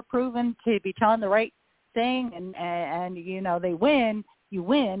if you're proven to be telling the right thing and they win, you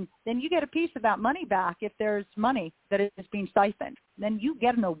win, then you get a piece of that money back if there's money that is being siphoned. Then you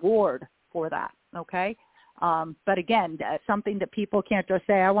get an award for that, okay? But again, something that people can't just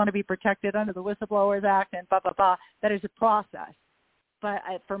say, I want to be protected under the Whistleblowers Act and blah, blah, blah. That is a process. But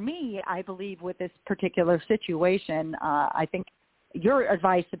for me, I believe with this particular situation, I think your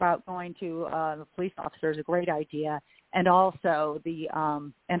advice about going to the police officer is a great idea. And also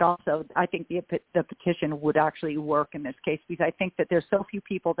I think the petition would actually work in this case, because I think that there's so few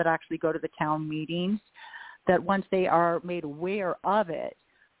people that actually go to the town meetings that once they are made aware of it,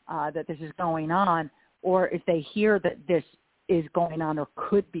 that this is going on, or if they hear that this is going on or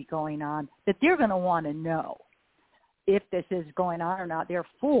could be going on, that they're going to want to know if this is going on or not.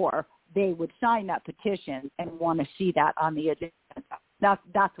 Therefore, they would sign that petition and want to see that on the agenda.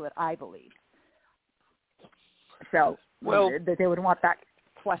 That's what I believe. So they would want that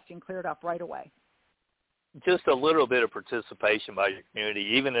question cleared up right away. Just a little bit of participation by your community.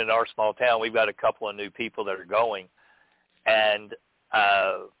 Even in our small town, we've got a couple of new people that are going, and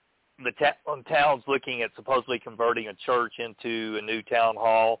the town's looking at supposedly converting a church into a new town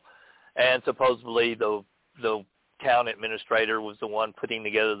hall, and supposedly the town administrator was the one putting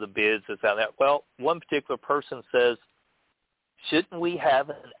together the bids and that. Well, one particular person says, shouldn't we have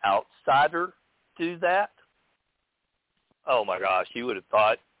an outsider do that? Oh my gosh, you would have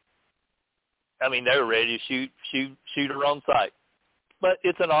thought. I mean, they're ready to shoot her on sight. But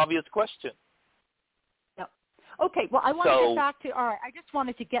it's an obvious question. Yep. Okay, well, I want to get back to, all right, I just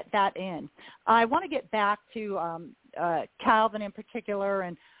wanted to get that in. I want to get back to Calvin in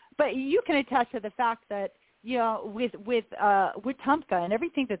particular, but you can attest to the fact that, with Tumpka and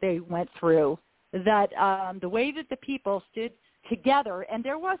everything that they went through, that the way that the people stood together, and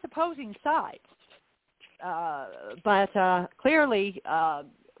there was opposing sides, but clearly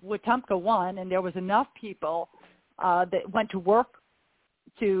Wetumpka won, and there was enough people that went to work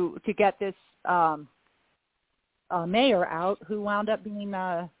to get this mayor out, who wound up being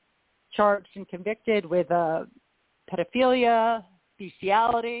charged and convicted with pedophilia,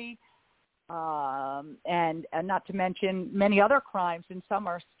 bestiality, and not to mention many other crimes, and some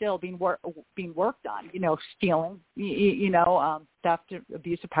are still being worked on. Stealing, theft,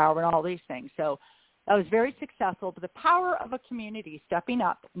 abuse of power, and all these things. So that was very successful. But the power of a community stepping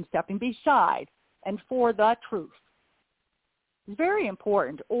up and stepping beside and for the truth is very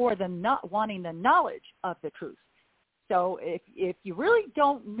important, or the not wanting the knowledge of the truth. So if you really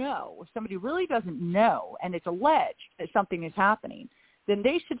don't know, if somebody really doesn't know, and it's alleged that something is happening, then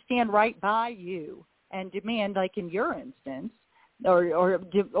they should stand right by you and demand, like in your instance,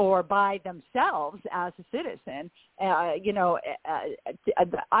 or by themselves as a citizen, I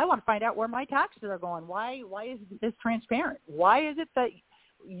want to find out where my taxes are going. Why isn't this transparent? Why is it that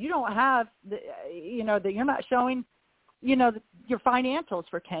you don't have, that you're not showing, your financials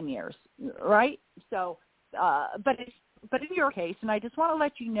for 10 years, right? So, but in your case, and I just want to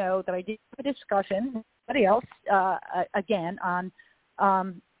let you know that I did have a discussion with somebody else, again, on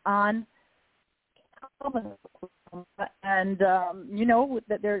and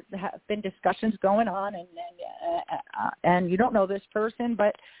that there have been discussions going on, and you don't know this person,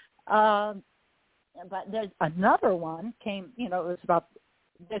 but there's another one came. It was about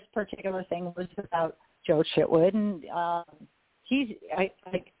this particular thing was about Joe Chitwood, and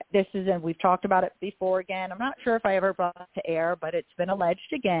this is, and we've talked about it before. Again, I'm not sure if I ever brought it to air, but it's been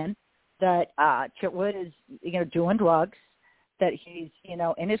alleged again that Chitwood is doing drugs. That he's,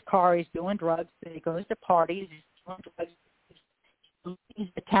 in his car, he's doing drugs, that he goes to parties, he's doing drugs, he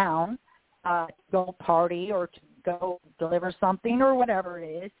leaves the town to go party or to go deliver something or whatever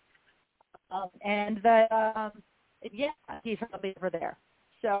it is. And that, he's probably over there.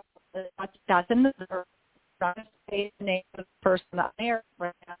 So that's in the I'm not going to say the name of the person not there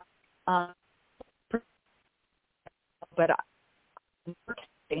right now. But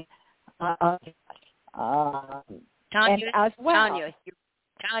Tanya, and as well,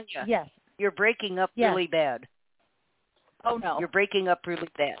 Tanya, yes, you're breaking up really bad. Oh no, you're breaking up really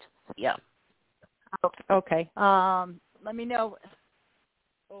bad. Yeah. Okay. Let me know.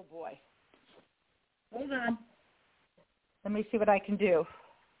 Oh boy. Hold on. Let me see what I can do.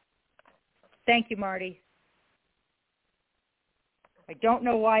 Thank you, Marty. I don't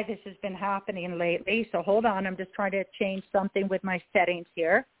know why this has been happening lately, so hold on. I'm just trying to change something with my settings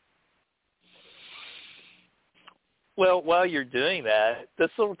here. Well, while you're doing that, this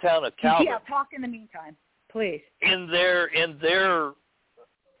little town of Calvin. Yeah, talk in the meantime, please. In their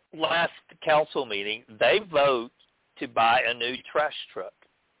last council meeting, they vote to buy a new trash truck.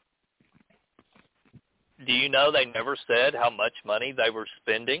 Do you know they never said how much money they were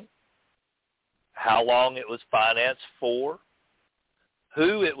spending, how long it was financed for,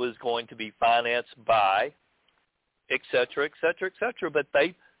 who it was going to be financed by, et cetera, et cetera, et cetera. But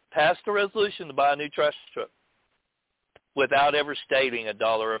they passed a resolution to buy a new trash truck without ever stating a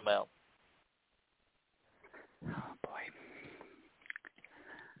dollar amount. Oh,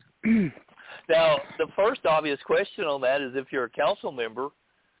 boy. Now, the first obvious question on that is, if you're a council member,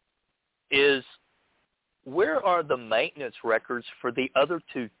 is where are the maintenance records for the other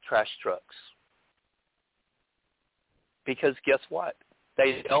two trash trucks? Because guess what?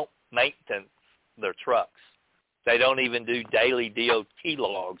 They don't maintain their trucks. They don't even do daily DOT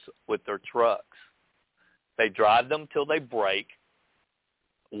logs with their trucks. They drive them till they break.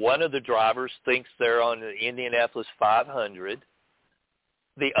 One of the drivers thinks they're on the Indianapolis 500.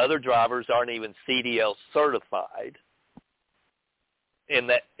 The other drivers aren't even CDL certified. And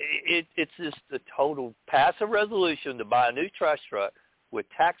that it's just a total passive resolution to buy a new trash truck with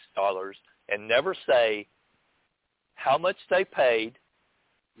tax dollars and never say how much they paid,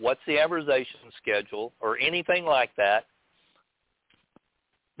 what's the amortization schedule, or anything like that,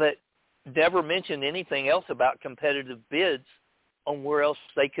 but never mention anything else about competitive bids on where else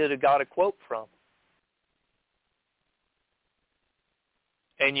they could have got a quote from.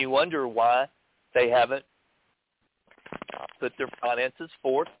 And you wonder why they haven't put their finances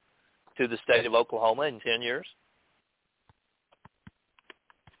forth to the state of Oklahoma in 10 years.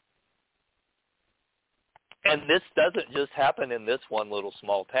 And this doesn't just happen in this one little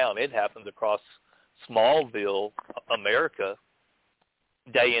small town. It happens across Smallville, America,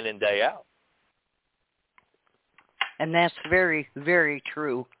 day in and day out. And that's very, very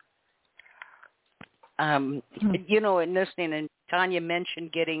true. You know, in listening, and Tanya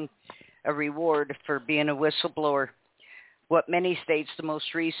mentioned getting a reward for being a whistleblower. What many states, the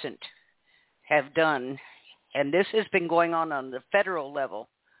most recent, have done, and this has been going on the federal level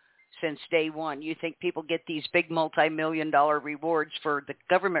since day one. You think people get these big multi-million-dollar rewards for the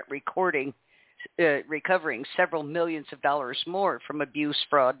government recovering several millions of dollars more from abuse,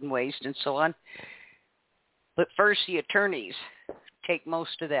 fraud, and waste, and so on. But first, the attorneys take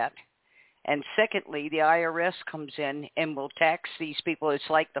most of that. And secondly, the IRS comes in and will tax these people. It's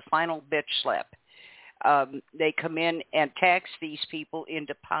like the final bitch slap. They come in and tax these people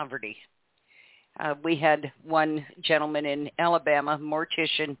into poverty. We had one gentleman in Alabama,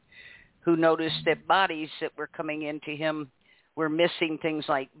 mortician, who noticed that bodies that were coming into him were missing things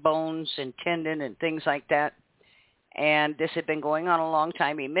like bones and tendon and things like that. And this had been going on a long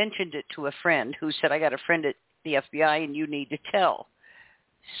time. He mentioned it to a friend who said, I got a friend at the FBI and you need to tell.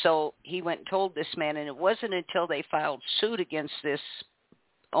 So he went and told this man, and it wasn't until they filed suit against this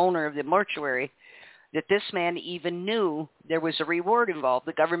owner of the mortuary that this man even knew there was a reward involved.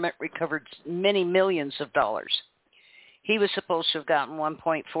 The government recovered many millions of dollars. He was supposed to have gotten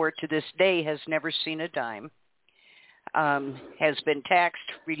 1.4 to this day, has never seen a dime, has been taxed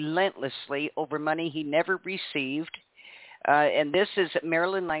relentlessly over money he never received. And this is,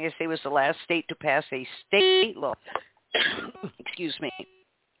 Maryland, like I say, was the last state to pass a state law, excuse me,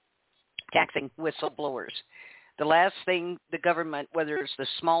 taxing whistleblowers. The last thing the government, whether it's the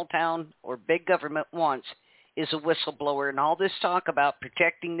small town or big government, wants is a whistleblower. And all this talk about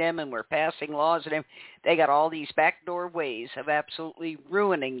protecting them and we're passing laws and they got all these backdoor ways of absolutely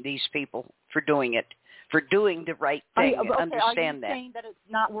ruining these people for doing it, for doing the right thing. Understand that. Are you saying that it's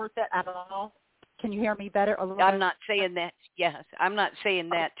not worth it at all? Can you hear me better a little I'm bit? not saying that. Yes, I'm not saying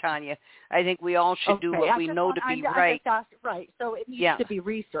that, Tanya. I think we all should do what we know to be right. Right. So it needs to be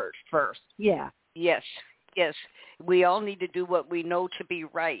researched first. Yeah. Yes. Yes, we all need to do what we know to be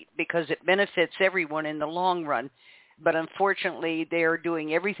right because it benefits everyone in the long run. But unfortunately, they are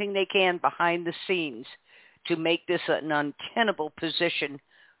doing everything they can behind the scenes to make this an untenable position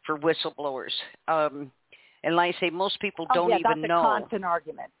for whistleblowers. And like I say, most people don't even know. That's a constant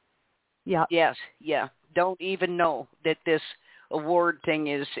argument. Yeah. Yes, yeah. Don't even know that this award thing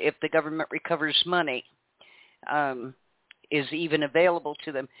is, if the government recovers money, is even available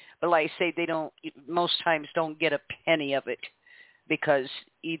to them. But like I say, they don't, most times don't get a penny of it because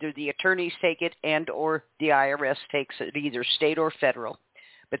either the attorneys take it and or the IRS takes it, either state or federal.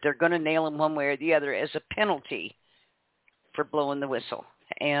 But they're going to nail them one way or the other as a penalty for blowing the whistle.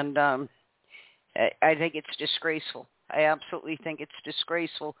 And I think it's disgraceful. I absolutely think it's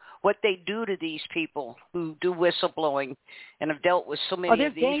disgraceful what they do to these people who do whistleblowing, and have dealt with so many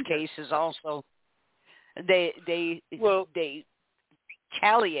of these cases also. They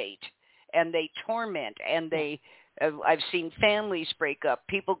retaliate and they torment and I've seen families break up.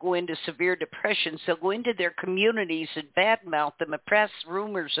 People go into severe depressions. They'll go into their communities and badmouth them and press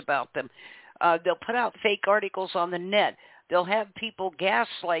rumors about them. They'll put out fake articles on the net. They'll have people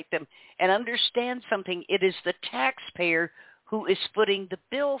gaslight them. And understand something, it is the taxpayer who is footing the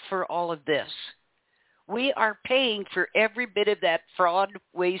bill for all of this. We are paying for every bit of that fraud,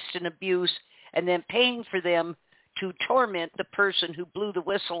 waste, and abuse, and then paying for them to torment the person who blew the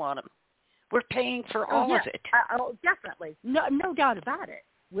whistle on them. We're paying for all of it. Oh, definitely. No doubt about it.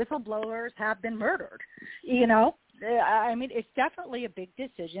 Whistleblowers have been murdered. You know, I mean, it's definitely a big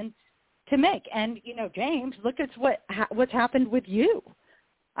decision to make. And, you know, James, look at what's happened with you.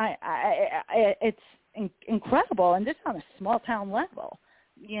 It's incredible, and this on a small town level.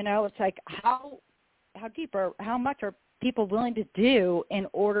 You know, it's like how deep or how much are people willing to do in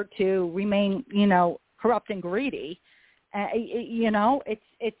order to remain, you know, corrupt and greedy? You know, it's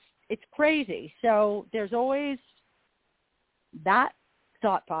crazy. So there's always that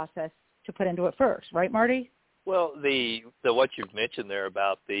thought process to put into it first, right, Marty? Well, the what you've mentioned there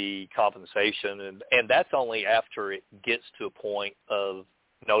about the compensation, and that's only after it gets to a point of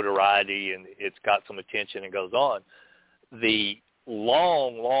notoriety and it's got some attention and goes on. The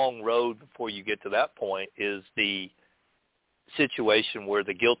long road before you get to that point is the situation where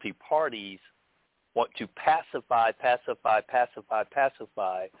the guilty parties want to pacify,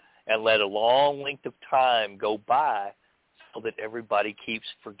 and let a long length of time go by so that everybody keeps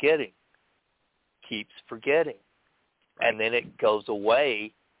forgetting. And then it goes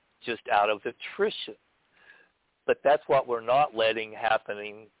away just out of attrition. But that's what we're not letting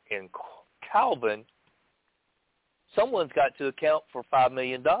happening in Calvin. Someone's got to account for $5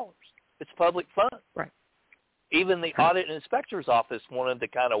 million. It's public funds. Right. Even the audit and inspector's office wanted to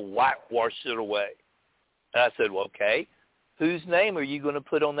kind of whitewash it away. And I said, well, okay, whose name are you going to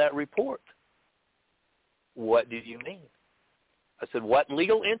put on that report? What do you mean? I said, what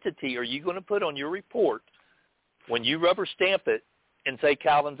legal entity are you going to put on your report when you rubber stamp it and say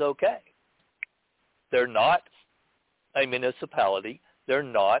Calvin's okay? They're not a municipality. They're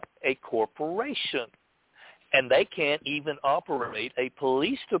not a corporation. And they can't even operate a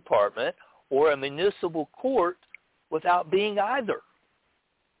police department or a municipal court without being either.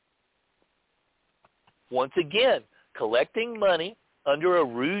 Once again, collecting money under a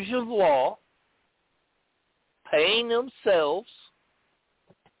rouge of law, paying themselves,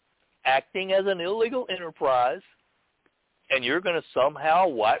 acting as an illegal enterprise, and you're going to somehow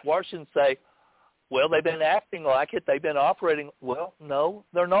whitewash and say, well, they've been acting like it, they've been operating. Well, no,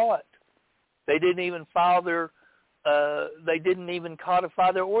 they're not. They didn't even file they didn't even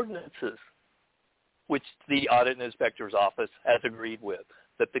codify their ordinances, which the audit and inspector's office has agreed with,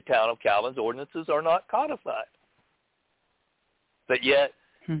 that the town of Calvin's ordinances are not codified. But yet,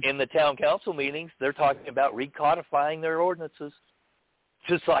 in the town council meetings, they're talking about recodifying their ordinances,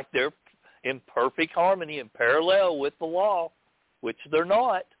 just like they're in perfect harmony and parallel with the law, which they're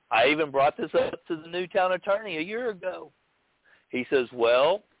not. I even brought this up to the new town attorney a year ago. He says,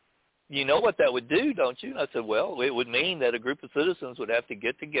 well, you know what that would do, don't you? I said, well, it would mean that a group of citizens would have to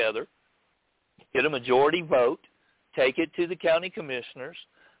get together, get a majority vote, take it to the county commissioners,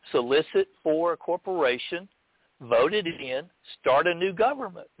 solicit for a corporation, vote it in, start a new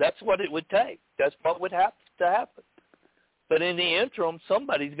government. That's what it would take. That's what would have to happen. But in the interim,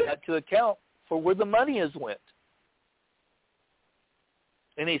 somebody's got to account for where the money has went.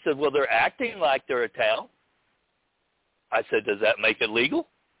 And he said, well, they're acting like they're a town. I said, does that make it legal?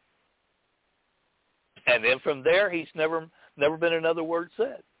 And then from there, he's never been another word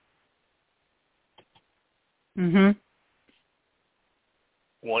said. Mm-hmm.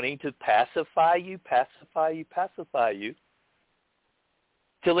 Wanting to pacify you,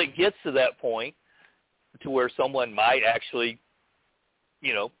 till it gets to that point to where someone might actually,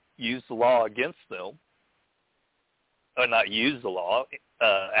 use the law against them, or not use the law,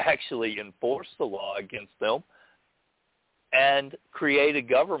 actually enforce the law against them, and create a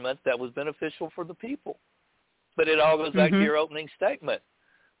government that was beneficial for the people. But it all goes back to your opening statement.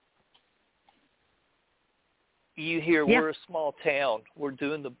 You hear, we're a small town. We're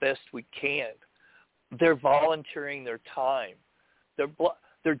doing the best we can. They're volunteering their time.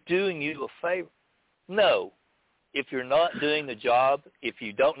 They're doing you a favor. No. If you're not doing the job, if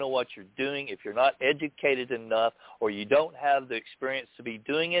you don't know what you're doing, if you're not educated enough, or you don't have the experience to be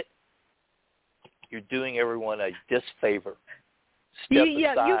doing it, you're doing everyone a disfavor. Step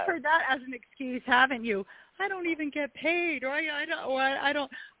aside. You've heard that as an excuse, haven't you? I don't even get paid, or I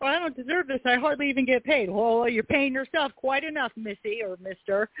don't deserve this. I hardly even get paid. Well, you're paying yourself quite enough, Missy or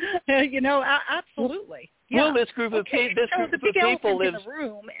Mister. Absolutely. Yeah. Well, this group of people, in the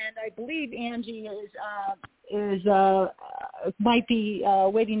room, and I believe Angie might be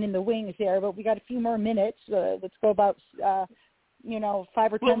waiting in the wings there. But we got a few more minutes. Let's go about 5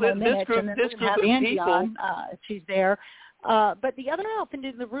 or 10 more minutes, and then we'll have Angie on if she's there. But the other elephant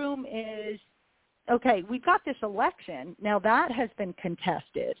in the room is, okay, we've got this election. Now that has been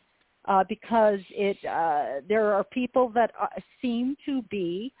contested because there are people that seem to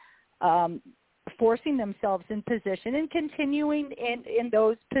be forcing themselves in position and continuing in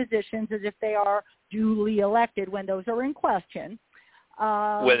those positions as if they are duly elected when those are in question.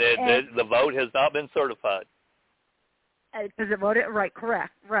 When the vote has not been certified. Does it vote it? Right,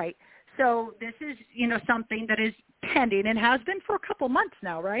 correct, right. So this is, something that is pending and has been for a couple months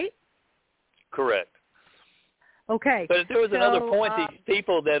now, right? Correct. Okay. But there was another point. These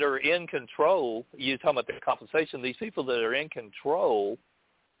people that are in control, you're talking about the compensation, these people that are in control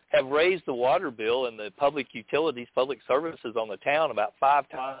have raised the water bill and the public utilities, public services on the town about 5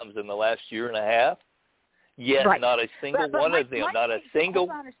 times in the last year and a half. Yet not a single one of them, not a single.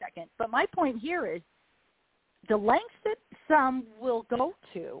 Hold on a second. But my point here is the lengths that some will go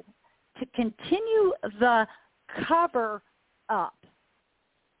to continue the cover up.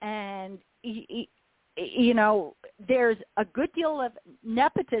 And, there's a good deal of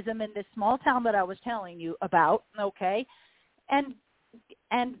nepotism in this small town that I was telling you about, okay? And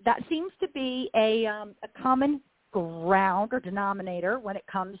that seems to be a common ground or denominator when it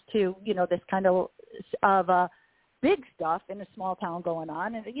comes to, this kind of big stuff in a small town going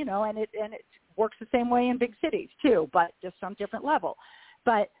on. And, and it works the same way in big cities too, but just on different level.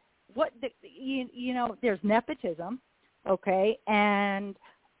 But there's nepotism, okay? And,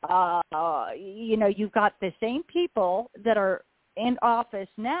 you've got the same people that are in office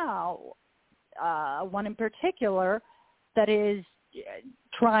now, one in particular that is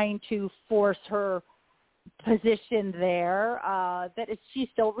trying to force her position there, she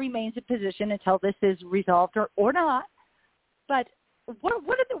still remains in position until this is resolved or not. But what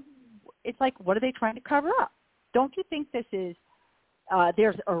are they trying to cover up? Don't you think this is,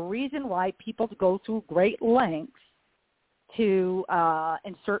 there's a reason why people go through great lengths to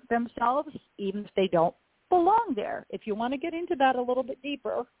insert themselves, even if they don't belong there? If you want to get into that a little bit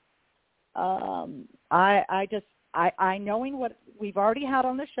deeper, I knowing what we've already had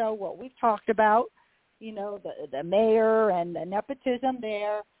on the show, what we've talked about, the mayor and the nepotism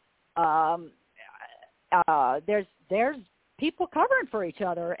there. There's people covering for each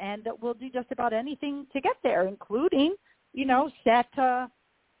other, and that will do just about anything to get there, including, set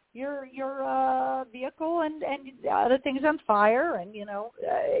your vehicle and other things on fire, and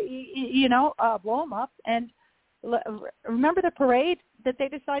blow them up. And remember the parade that they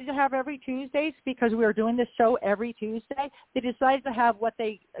decided to have every Tuesdays, because we were doing this show every Tuesday? They decided to have what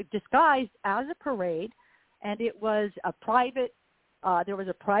they disguised as a parade, and it was a private. There was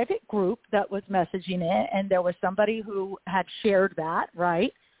a private group that was messaging it, and there was somebody who had shared that,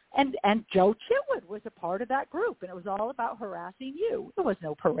 right? And Joe Chitwood was a part of that group, and it was all about harassing you. There was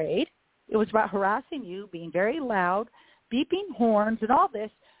no parade. It was about harassing you, being very loud, beeping horns, and all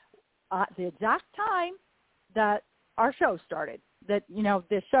this. The exact time that our show started,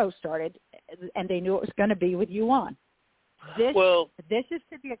 this show started, and they knew it was going to be with you on. This is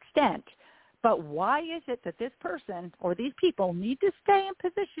to the extent. But why is it that this person or these people need to stay in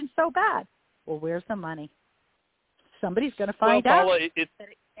position so bad? Well, where's the money? Somebody's going to find out.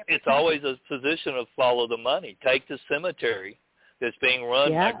 It's always a position of follow the money. Take the cemetery that's being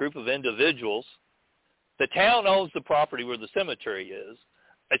run by a group of individuals. The town owns the property where the cemetery is.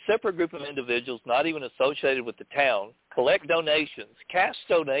 A separate group of individuals, not even associated with the town, collect donations, cash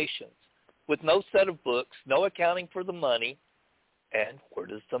donations, with no set of books, no accounting for the money. And where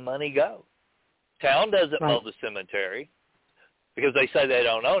does the money go? Town doesn't mow the cemetery. because they say they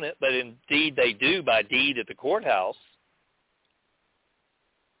don't own it, but indeed they do by deed at the courthouse.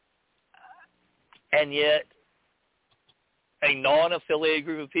 And yet a non-affiliated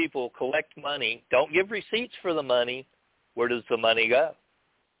group of people collect money, don't give receipts for the money. Where does the money go?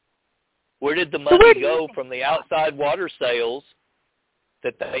 Where did the money go from the outside water sales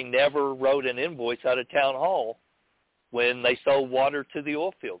that they never wrote an invoice out of town hall when they sold water to the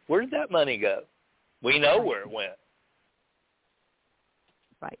oil field? Where did that money go? We know where it went.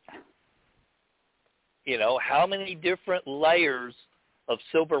 Right. You know, how many different layers of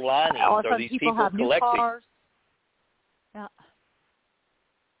silver linings are these people have collecting? New cars. Yeah.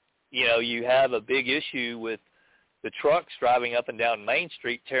 You know, you have a big issue with the trucks driving up and down Main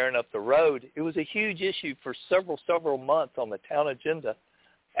Street, tearing up the road. It was a huge issue for several months on the town agenda,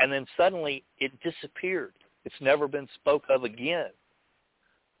 and then suddenly it disappeared. It's never been spoke of again.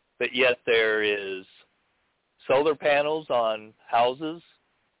 But yet there is solar panels on houses.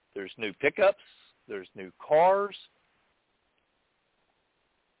 There's new pickups. There's new cars.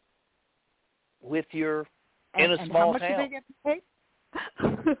 With your in a small town. And how much do they get paid?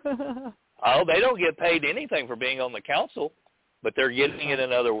 Oh, they don't get paid anything for being on the council, but they're getting it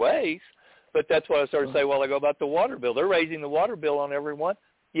in other ways. But that's what I started to say a while ago about the water bill. They're raising the water bill on everyone,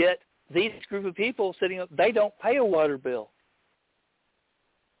 yet these group of people sitting up, they don't pay a water bill.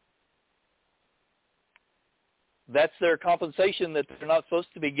 That's their compensation that they're not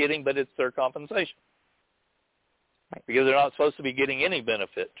supposed to be getting, but it's their compensation. Right. Because they're not supposed to be getting any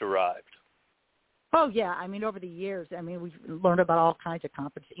benefit derived. Oh, yeah. I mean, over the years, we've learned about all kinds of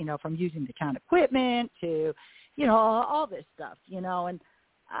from using the town equipment to, all this stuff, and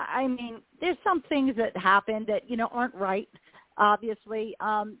there's some things that happen that, aren't right, obviously,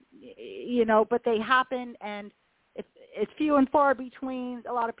 but they happen, and it's few and far between.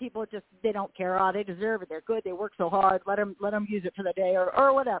 A lot of people just, they don't care. Oh, they deserve it. They're good. They work so hard. Let them use it for the day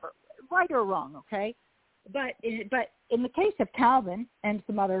or whatever, right or wrong, okay? But in the case of Calvin and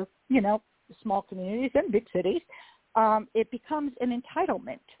some other, small communities and big cities, it becomes an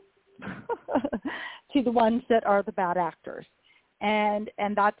entitlement to the ones that are the bad actors. And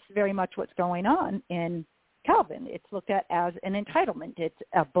that's very much what's going on in Calvin. It's looked at as an entitlement. It's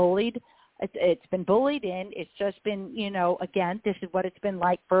a bullied. It's been bullied in. It's just been, again, this is what it's been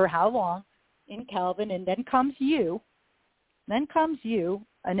like for how long in Calvin. And then comes you,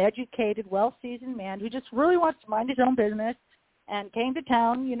 an educated, well-seasoned man who just really wants to mind his own business and came to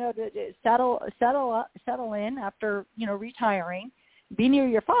town, to settle in after, retiring, be near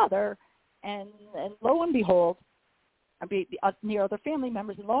your father, and lo and behold, be near other family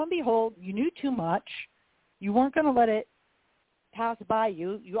members, and lo and behold, you knew too much. You weren't going to let it pass by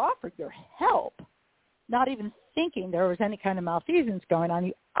you. You offered your help, not even thinking there was any kind of malfeasance going on.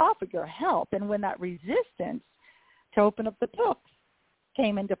 You offered your help, and when that resistance to open up the books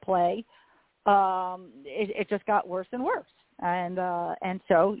came into play, it just got worse and worse. And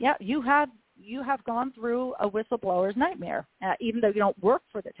so, yeah, you have gone through a whistleblower's nightmare, even though you don't work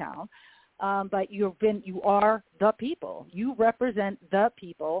for the town, but you are the people. You represent the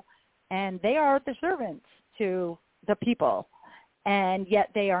people, and they are the servants to the people, and yet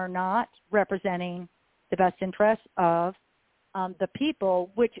they are not representing the best interests of the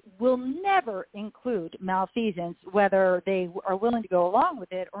people, which will never include malfeasance, whether they are willing to go along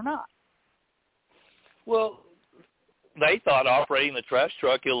with it or not. Well, they thought operating the trash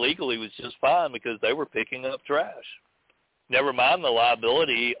truck illegally was just fine because they were picking up trash. Never mind the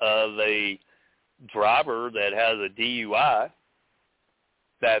liability of a driver that has a DUI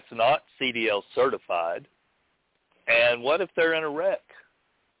that's not CDL certified. And what if they're in a wreck?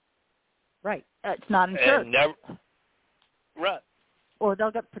 Right. It's not insured. Right. Or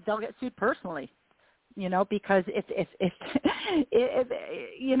they'll get sued personally, because if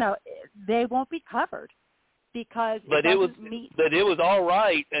they won't be covered. Because it was all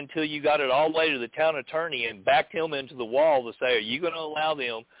right until you got it all the way to the town attorney and backed him into the wall to say, are you going to allow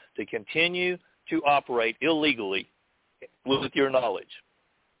them to continue to operate illegally with your knowledge?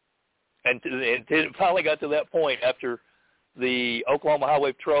 And it finally got to that point after the Oklahoma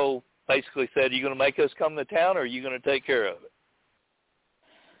Highway Patrol basically said, are you going to make us come to town or are you going to take care of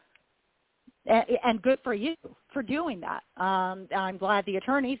it? And good for you for doing that. I'm glad the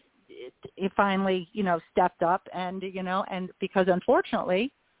attorneys finally, stepped up and because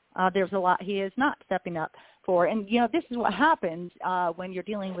unfortunately there's a lot he is not stepping up for. And, this is what happens when you're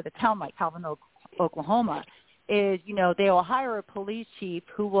dealing with a town like Calvin, Oklahoma, is, they will hire a police chief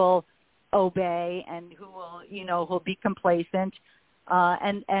who will obey and who will be complacent.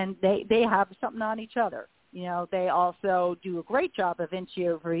 And they have something on each other. You know, they also do a great job of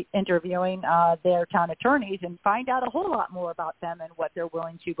interviewing their town attorneys and find out a whole lot more about them and what they're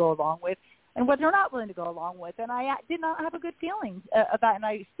willing to go along with and what they're not willing to go along with. And I did not have a good feeling about, and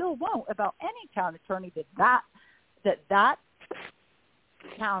I still won't, about any town attorney that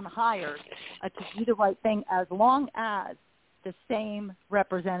town hired to do the right thing as long as the same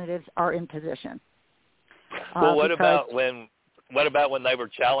representatives are in position. Well, what about when they were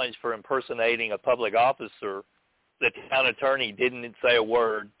challenged for impersonating a public officer? The town attorney didn't say a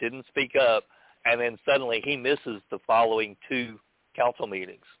word, didn't speak up, and then suddenly he misses the following 2 council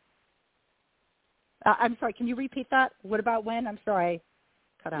meetings. I'm sorry, can you repeat that? What about when? I'm sorry.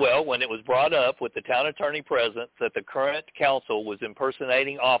 Cut out. Well, when it was brought up with the town attorney present that the current council was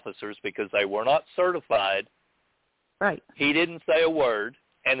impersonating officers because they were not certified, right? He didn't say a word,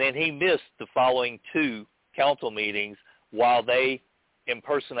 and then he missed the following 2 council meetings while they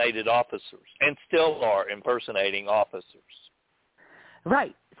impersonated officers and still are impersonating officers.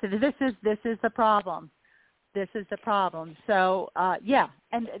 Right. So this is the problem. This is the problem. So, yeah,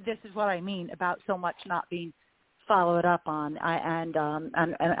 and this is what I mean about so much not being followed up on. And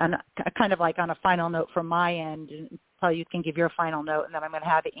kind of like on a final note from my end, and probably you can give your final note, and then I'm going to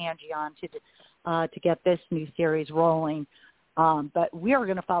have Angie on to get this new series rolling. But we are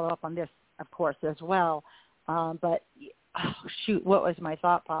going to follow up on this, of course, as well. But, shoot, what was my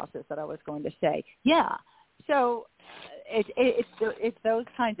thought process that I was going to say? Yeah, so it's those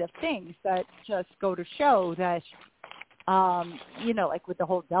kinds of things that just go to show that, you know, like with the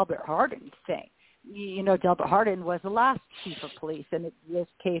whole Delbert Hardin thing. You know, Delbert Hardin was the last chief of police, and this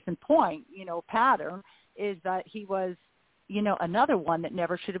case in point, you know, pattern is that he was, you know, another one that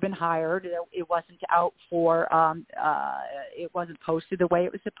never should have been hired. It wasn't out for, it wasn't posted the way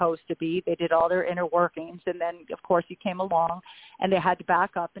it was supposed to be. They did all their inner workings, and then, of course, he came along, and they had to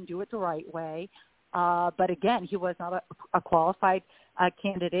back up and do it the right way. But again, he was not a qualified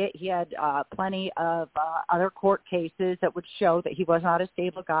candidate. He had plenty of other court cases that would show that he was not a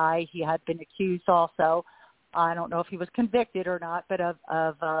stable guy. He had been accused also. I don't know if he was convicted or not, but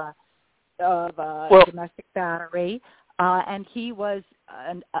of domestic battery. And he was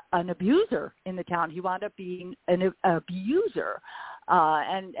an abuser in the town. He wound up being an abuser.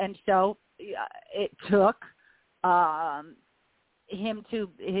 And so it took him to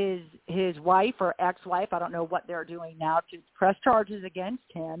his wife or ex-wife, I don't know what they're doing now, to press charges against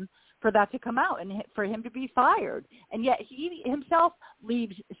him for that to come out and for him to be fired. And yet he himself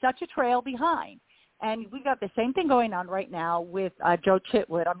leaves such a trail behind. And we got the same thing going on right now with Joe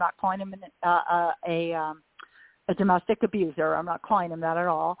Chitwood. I'm not calling him a domestic abuser. I'm not calling him that at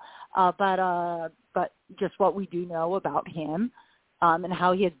all. But just what we do know about him. And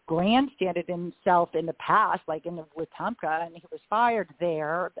how he had grandstanded himself in the past, like with Wetumpka, and he was fired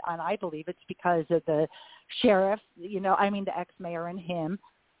there. And I believe it's because of the sheriff, you know, I mean the ex-mayor and him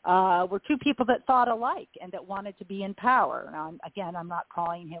were 2 people that thought alike and that wanted to be in power. Now, again, I'm not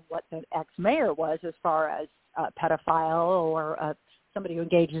calling him what the ex-mayor was as far as a pedophile or somebody who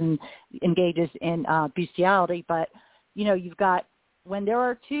engages in bestiality. But, you know, you've got, when there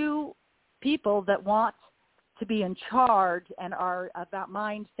are 2 people that want to be in charge and are about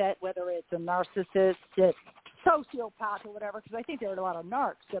mindset, whether it's a narcissist, a sociopath, or whatever, because I think there are a lot of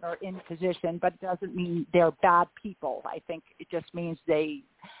narcs that are in position, but it doesn't mean they're bad people. I think it just means they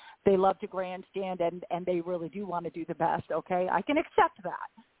love to grandstand and they really do want to do the best, okay? I can accept that,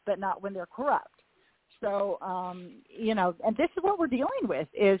 but not when they're corrupt. So, you know, and this is what we're dealing with,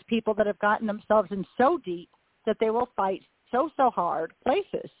 is people that have gotten themselves in so deep that they will fight so hard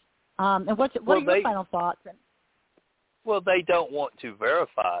places. And what are your final thoughts? Well, they don't want to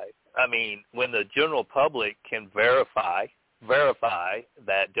verify. I mean, when the general public can verify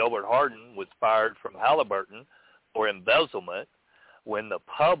that Delbert Hardin was fired from Halliburton for embezzlement, when the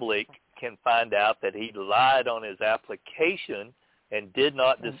public can find out that he lied on his application and did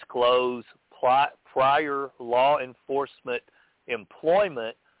not disclose prior law enforcement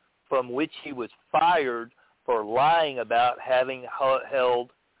employment from which he was fired for lying about having held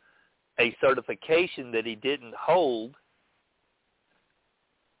a certification that he didn't hold.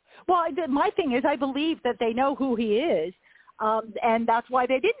 Well, my thing is, I believe that they know who he is, and that's why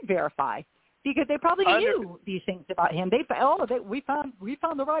they didn't verify, because they probably knew these things about him. We found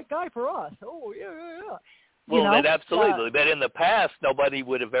the right guy for us. Oh yeah. Well, absolutely. But in the past, nobody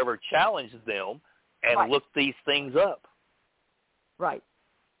would have ever challenged them and looked these things up. Right.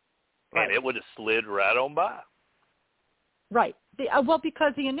 And it would have slid right on by. Right. Well,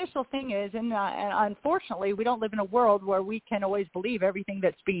 because the initial thing is, and unfortunately, we don't live in a world where we can always believe everything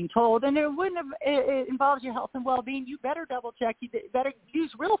that's being told, and it involves your health and well-being. You better double-check. You better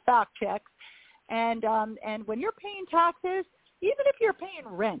use real fact checks And when you're paying taxes, even if you're paying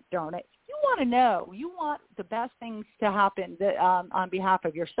rent, darn it, you want to know. You want the best things to happen on behalf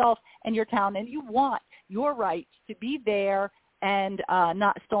of yourself and your town, and you want your rights to be there and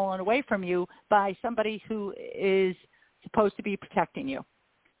not stolen away from you by somebody who is supposed to be protecting you.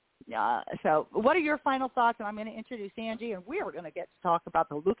 So what are your final thoughts? And I'm going to introduce Angie, and we're going to get to talk about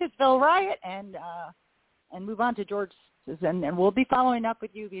the Lucasville riot and move on to George's, and we'll be following up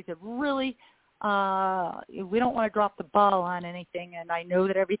with you because it really we don't want to drop the ball on anything, and I know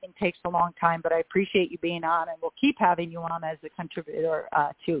that everything takes a long time, but I appreciate you being on, and we'll keep having you on as a contributor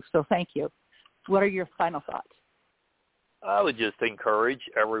too. So thank you. What are your final thoughts? I would just encourage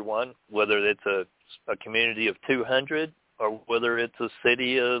everyone, whether it's a community of 200 or whether it's a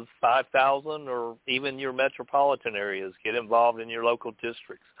city of 5,000 or even your metropolitan areas, get involved in your local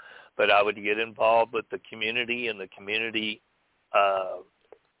districts. But I would get involved with the community and the community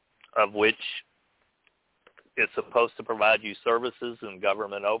of which is supposed to provide you services and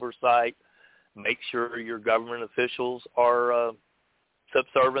government oversight. Make sure your government officials are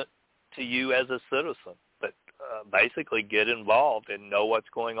subservient to you as a citizen. But basically get involved and know what's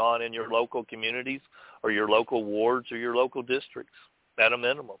going on in your local communities or your local wards or your local districts at a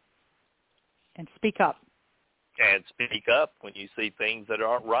minimum. And speak up. And speak up when you see things that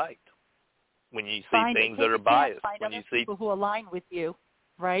aren't right, when you see things that are biased, when you see people who align with you,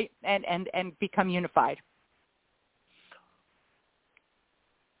 right, and become unified.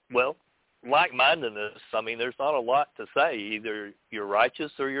 Well, like-mindedness, I mean, there's not a lot to say. Either you're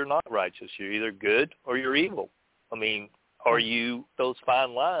righteous or you're not righteous. You're either good or you're evil. I mean, are you those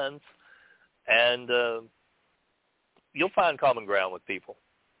fine lines? And you'll find common ground with people.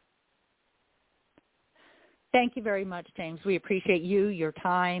 Thank you very much, James. We appreciate you, your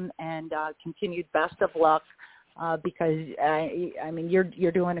time, and continued best of luck because, I mean,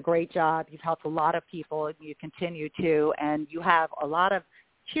 you're doing a great job. You've helped a lot of people, and you continue to, and you have a lot of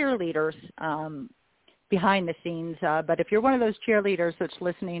cheerleaders behind the scenes. But if you're one of those cheerleaders that's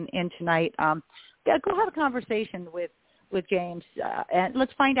listening in tonight, go have a conversation with James, and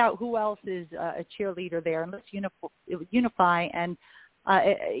let's find out who else is a cheerleader there, and let's unify and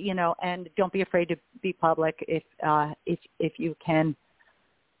and don't be afraid to be public if you can,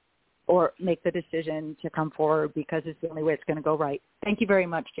 or make the decision to come forward because it's the only way it's going to go right. Thank you very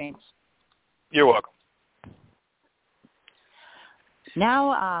much, James. You're welcome.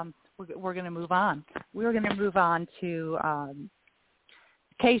 Now we're going to move on. We're going to move on to a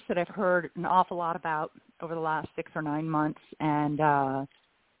case that I've heard an awful lot about over the last 6 or 9 months, and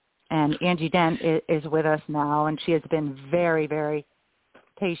Angie Dent is with us now, and she has been very, very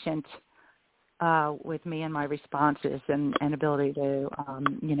patient with me and my responses and ability to,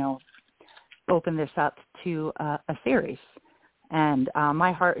 open this up to a series. And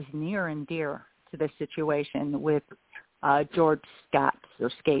my heart is near and dear to this situation with George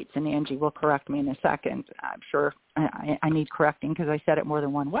Skates, and Angie will correct me in a second. I'm sure I need correcting because I said it more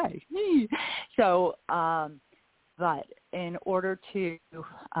than one way. So, but in order to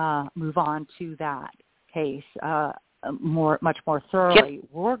move on to that case much more thoroughly,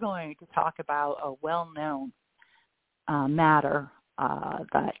 we're going to talk about a well-known matter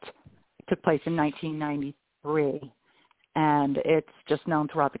that took place in 1993, and it's just known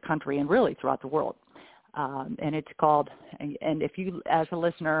throughout the country and really throughout the world. And it's called, and if you as a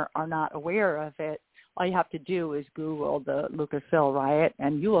listener are not aware of it, all you have to do is Google the Lucasville riot,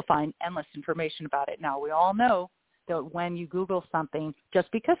 and you will find endless information about it. Now, we all know that when you Google something,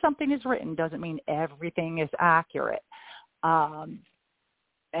 just because something is written doesn't mean everything is accurate. But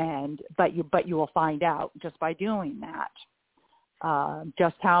you will find out just by doing that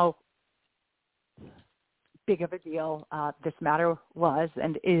just how big of a deal this matter was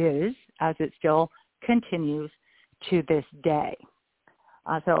and is, as it still continues to this day.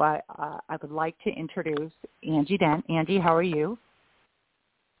 So I would like to introduce Angie Dent. Angie, how are you?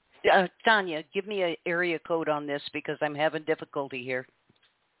 Tanya, give me an area code on this because I'm having difficulty here.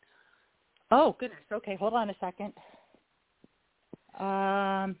 Oh, goodness. Okay, hold on a second.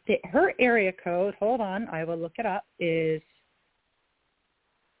 Her area code, hold on, I will look it up, is...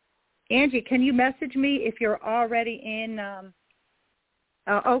 Angie, can you message me if you're already in...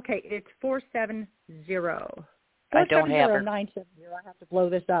 okay, it's 470. I don't have her. 970. I have to blow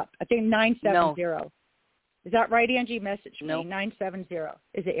this up. I think 970. No. Is that right, Angie? Message me. Nope. 970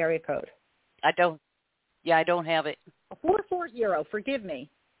 is the area code. I don't have it. 440. Forgive me.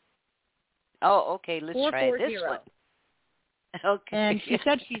 Oh, okay. Let's try this one. Okay. And she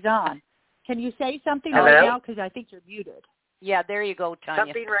said she's on. Can you say something Hello? right now? Because I think you're muted. Yeah, there you go, Tanya.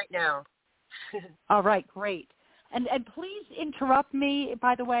 Something right now. All right, great. And please interrupt me,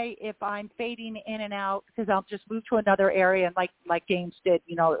 by the way, if I'm fading in and out, because I'll just move to another area and like James did,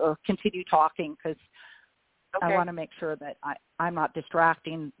 or continue talking, because I want to make sure that I'm not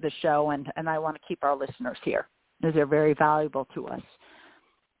distracting the show, and I want to keep our listeners here, because they're very valuable to us.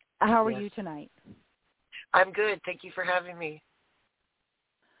 How are you tonight? I'm good. Thank you for having me.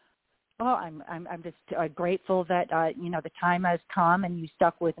 Well, I'm just grateful that the time has come and you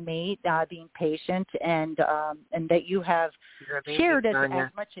stuck with me, being patient, and that you have shared as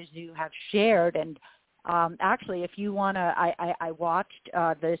much as you have shared. And actually, if you want to, I watched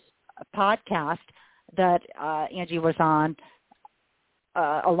this podcast that Angie was on,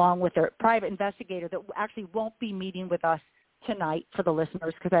 along with her private investigator that actually won't be meeting with us tonight for the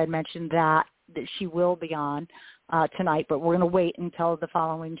listeners, because I had mentioned that she will be on tonight, but we're going to wait until the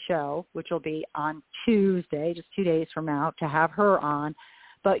following show, which will be on Tuesday, just 2 days from now, to have her on.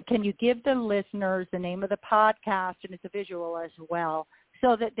 But can you give the listeners the name of the podcast, and it's a visual as well,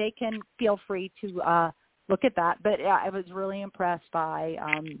 so that they can feel free to look at that? But I was really impressed by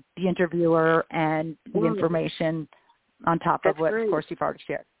the interviewer and the information on top of what, of course, you've already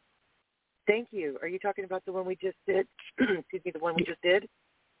shared. Thank you. Are you talking about the one we just did? Excuse me, the one we just did?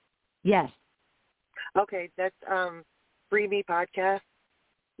 Yes. Okay, that's Free Me Podcast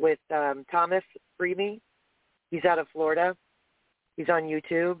with Thomas Free Me. He's out of Florida. He's on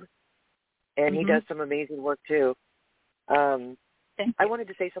YouTube, and he does some amazing work, too. I wanted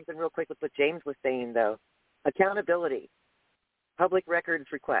to say something real quick with what James was saying, though. Accountability, public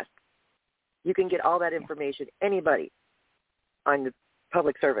records request. You can get all that information, anybody, on the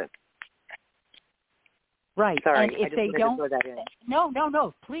public service. Right. Sorry, and if they don't,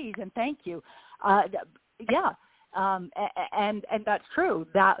 no, please, and thank you. And that's true.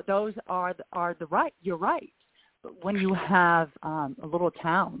 That those are the right. You're right. But when you have a little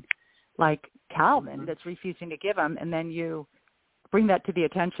town like Calvin that's refusing to give them, and then you bring that to the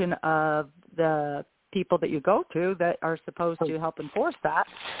attention of the people that you go to that are supposed to help enforce that,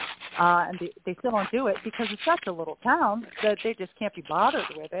 and they still don't do it because it's such a little town that they just can't be bothered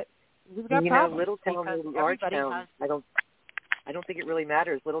with it. We've got problems, little town or large town, I don't think it really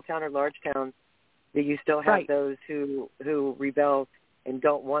matters. Little town or large town, that you still have those who rebel and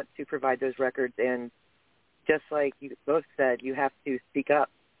don't want to provide those records. And just like you both said, you have to speak up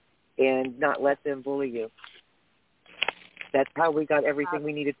and not let them bully you. That's how we got everything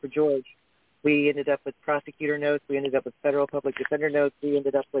we needed for George. We ended up with prosecutor notes. We ended up with federal public defender notes. We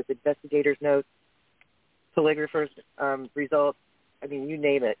ended up with investigators' notes, polygrapher's results. I mean, you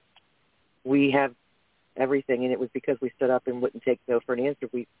name it. We have everything, and it was because we stood up and wouldn't take no for an answer.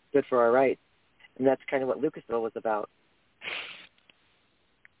 We stood for our rights, and that's kind of what Lucasville was about.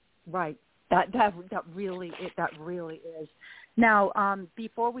 Right. That really is. Now,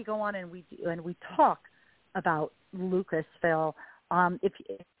 before we go on and we talk about Lucasville, let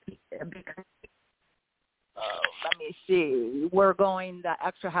me see. We're going the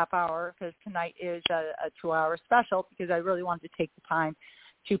extra half hour because tonight is a 2-hour special, because I really wanted to take the time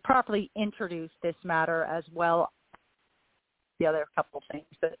to properly introduce this matter, as well as the other couple of things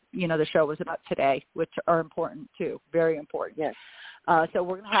that, the show was about today, which are important too, very important. Yes. So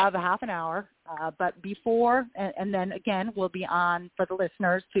we're going to have a half an hour, but before, and then again, we'll be on for the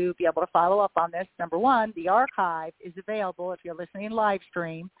listeners to be able to follow up on this. Number one, the archive is available if you're listening live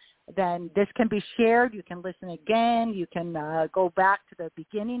stream. Then this can be shared. You can listen again. You can go back to the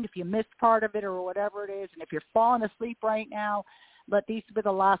beginning if you missed part of it or whatever it is. And if you're falling asleep right now, let these be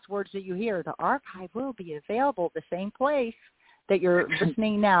the last words that you hear. The archive will be available the same place that you're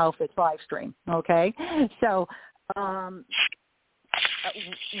listening now if it's live stream, okay? So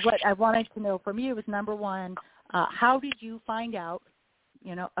what I wanted to know from you is, number one, how did you find out,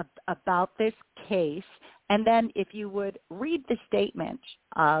 about this case? And then if you would read the statement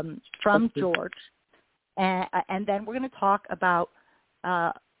from George, and then we're going to talk about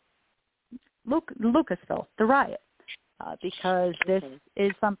Lucasville, the riot, because this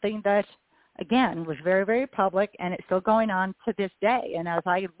is something that, again, was very, very public, and it's still going on to this day. And as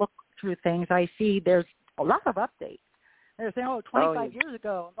I look through things, I see there's a lot of updates. They're saying, 25 years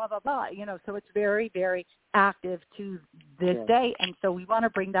ago, blah, blah, blah. So it's very, very active to this day. And so we want to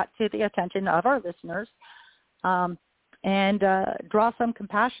bring that to the attention of our listeners, and draw some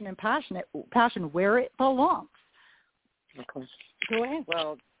compassion and passion where it belongs. Okay. Go ahead.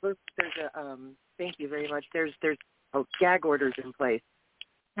 Well, there's thank you very much. There's gag orders in place.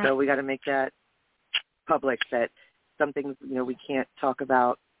 So we got to make that public, that some things, we can't talk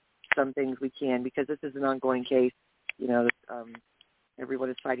about, some things we can, because this is an ongoing case. Everyone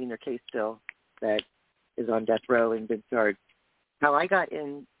is fighting their case still that is on death row and been charged. How I got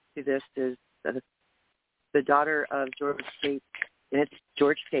into this is that the daughter of George State, and it's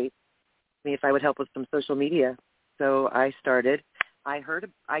George State, me if I would help with some social media. So I started.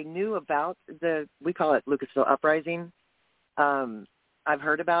 I knew about we call it Lucasville Uprising. I've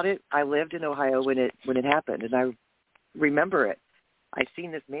heard about it. I lived in Ohio when it happened, and I remember it. I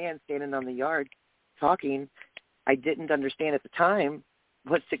seen this man standing on the yard talking. I didn't understand at the time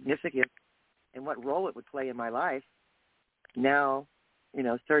what significance and what role it would play in my life. Now,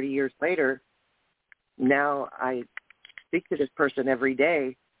 30 years later, now I speak to this person every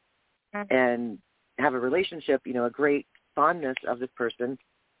day and have a relationship, a great fondness of this person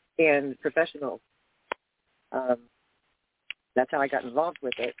and professional. That's how I got involved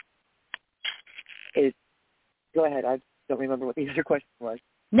with it. Go ahead. I don't remember what the other question was.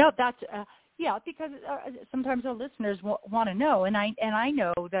 No, that's because sometimes our listeners want to know, and I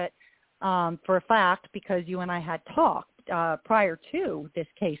know that for a fact because you and I had talked prior to this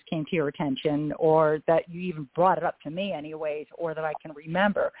case came to your attention, or that you even brought it up to me anyways, or that I can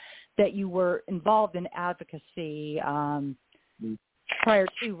remember that you were involved in advocacy prior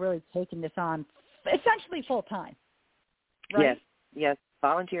to really taking this on essentially full time. Right? Yes,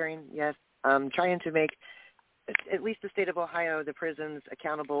 volunteering, yes. Trying to make at least the state of Ohio, the prisons,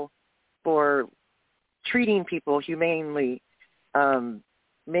 accountable for treating people humanely,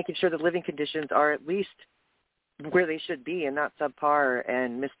 making sure the living conditions are at least where they should be and not subpar,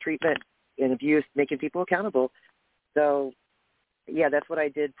 and mistreatment and abuse, making people accountable. So, that's what I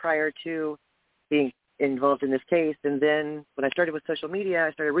did prior to being involved in this case. And then when I started with social media,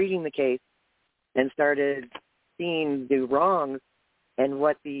 I started reading the case and started seeing the wrongs and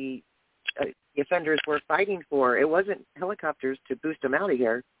what the offenders were fighting for. It wasn't helicopters to boost them out of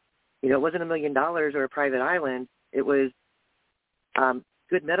here. It wasn't $1 million or a private island. It was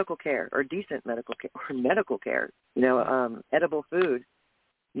good medical care or decent medical care or medical care, edible food,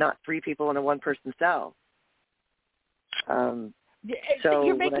 not 3 people in a 1-person cell. So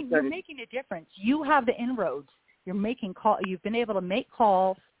you're making a difference. You have the inroads. You're making You've been able to make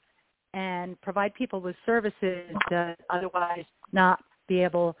calls and provide people with services that otherwise not be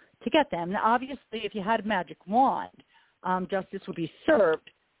able to get them. Now, obviously, if you had a magic wand, justice would be served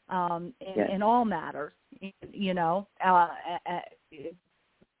in all matters,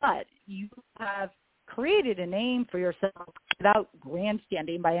 but you have created a name for yourself without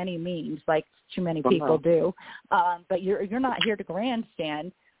grandstanding by any means, like too many people do. But you're not here to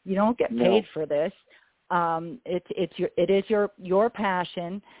grandstand. You don't get paid for this. It is your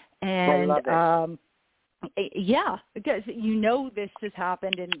passion, and because this has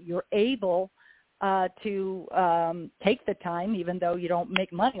happened, and you're able to take the time, even though you don't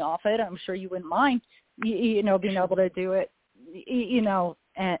make money off it. I'm sure you wouldn't mind, being able to do it,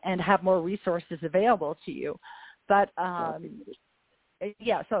 and have more resources available to you. But so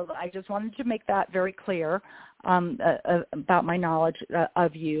I just wanted to make that very clear about my knowledge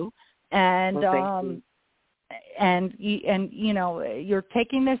of you, and you're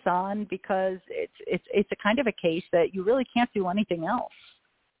taking this on because it's a kind of a case that you really can't do anything else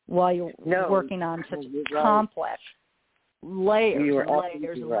while you're working on such complex layers.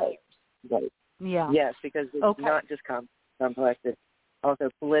 Right. Yeah. Yes, because it's not just complex. It's also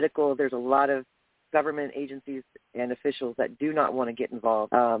political. There's a lot of government agencies and officials that do not want to get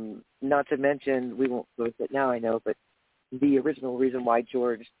involved. Not to mention, we won't go into it now, I know, but the original reason why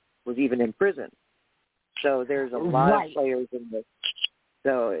George was even in prison. So there's a lot of players in this.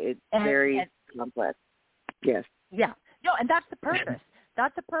 So it's very complex. Yes. Yeah. No, and that's the purpose.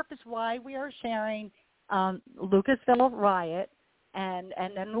 That's the purpose why we are sharing Lucasville Riot, and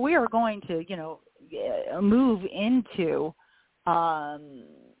then we are going to, move into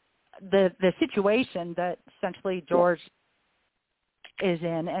the situation that essentially George is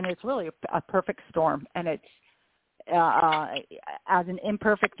in, and it's really a perfect storm. And it's as an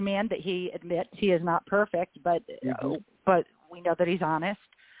imperfect man that he admits he is not perfect, but we know that he's honest.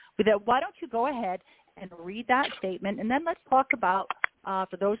 Why don't you go ahead and read that statement, and then let's talk about,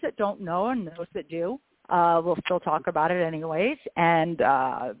 for those that don't know and those that do, we'll still talk about it anyways, and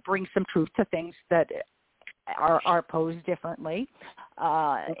bring some truth to things that are posed differently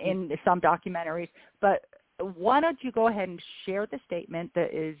in some documentaries. But why don't you go ahead and share the statement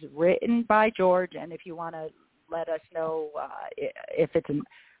that is written by George, and if you want to let us know if it's an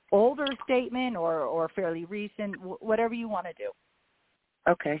older statement or fairly recent, whatever you want to do.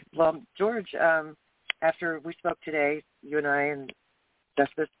 Okay. Well, George, after we spoke today, you and I and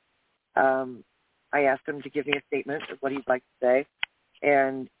Justice, I asked him to give me a statement of what he'd like to say.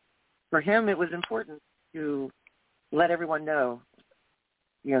 And for him, it was important to let everyone know,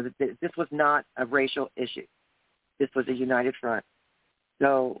 that this was not a racial issue. This was a united front.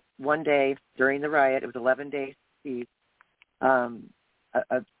 So one day during the riot, it was 11 days, a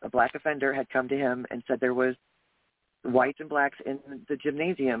black offender had come to him and said there was whites and blacks in the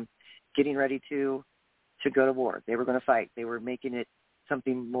gymnasium getting ready to go to war. They were going to fight. They were making it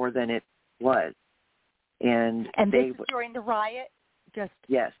something more than it was. And this is during the riot?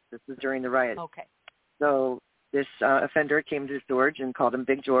 Yes, this was during the riot. Okay. So this offender came to George and called him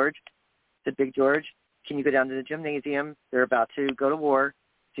Big George. Said, Big George, can you go down to the gymnasium? They're about to go to war.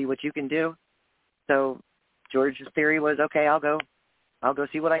 See what you can do. So George's theory was, okay, I'll go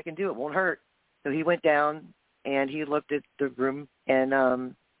see what I can do. It won't hurt. So he went down and he looked at the room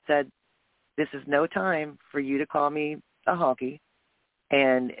and said, this is no time for you to call me a honky,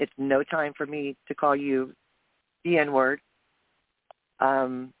 and it's no time for me to call you the N-word.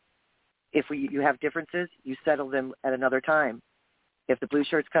 If you have differences, you settle them at another time. If the blue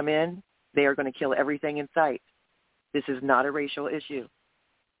shirts come in, they are going to kill everything in sight. This is not a racial issue.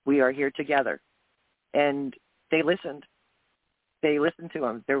 We are here together. And they listened. They listened to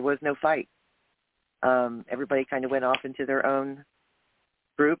him. There was no fight. Everybody kind of went off into their own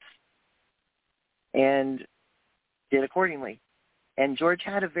groups and did accordingly. And George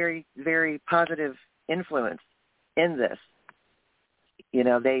had a very, very positive influence in this. You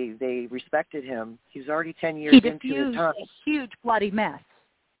know, they respected him. He's already 10 years into his time. He diffused a huge bloody mess.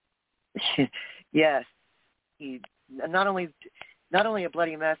 Yes. He not only a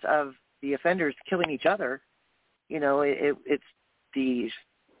bloody mess of the offenders killing each other, you know, it's the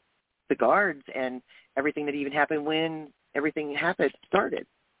guards and everything that even happened when everything started,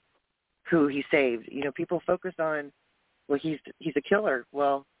 who he saved. You know, people focus on, well, he's a killer.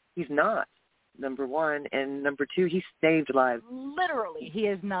 Well, he's not, number one. And number two, he saved lives. Literally, he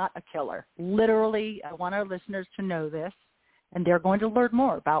is not a killer. Literally, I want our listeners to know this, and they're going to learn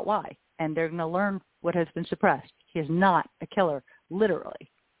more about why. And they're going to learn what has been suppressed. He is not a killer, literally.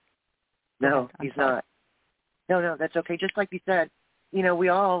 No, he's not. No, that's okay. Just like you said, you know, we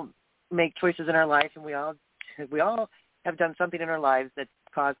all make choices in our life, and we all have done something in our lives that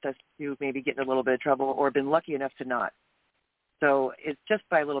caused us to maybe get in a little bit of trouble or been lucky enough to not. So it's just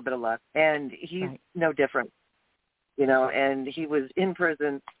by a little bit of luck. And he's no different, you know, and he was in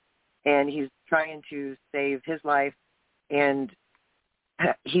prison, and he's trying to save his life. And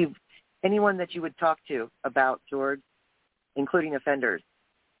anyone that you would talk to about George, including offenders,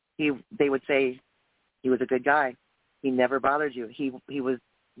 they would say he was a good guy. He never bothered you. He was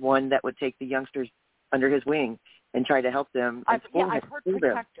one that would take the youngsters under his wing and try to help them. I've heard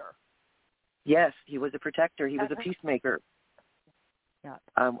protector. Yes, he was a protector. He was a peacemaker. Yeah.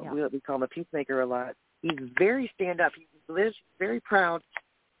 We call him a peacemaker a lot. He's very stand-up. He lives very proud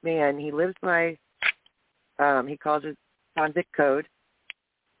man. He lives by, he calls it convict code.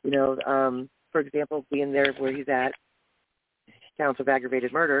 You know, for example, being there where he's at, counts of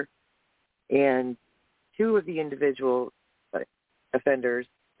aggravated murder, and two of the individual offenders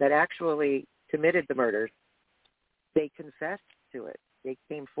that actually committed the murders, they confessed to it. They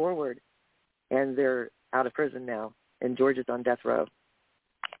came forward, and they're out of prison now, and George is on death row.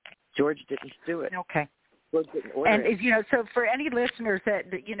 George didn't do it. Okay. George didn't order and, it. You know, so for any listeners that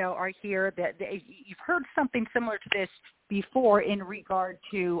you know, are here, that you've heard something similar to this before in regard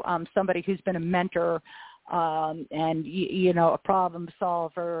to somebody who's been a mentor and, you know, a problem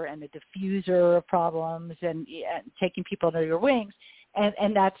solver and a diffuser of problems and taking people under your wings.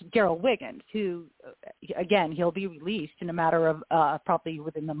 And that's Daryl Wiggins, who, again, he'll be released in a matter of probably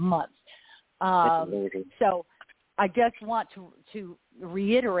within the month. So I just want to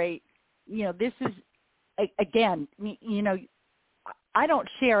reiterate, you know, this is, again, you know, I don't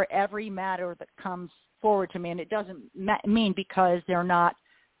share every matter that comes forward to me, and it doesn't mean because they're not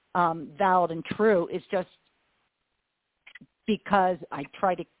valid and true. It's just because I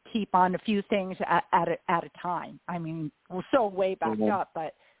try to keep on a few things at a time. I mean, we're so way back up,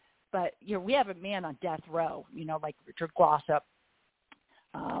 but you know, we have a man on death row, you know, like Richard Glossop,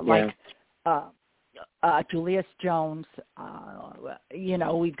 like Julius Jones. You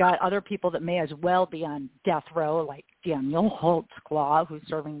know, we've got other people that may as well be on death row, like Daniel Holtzclaw, who's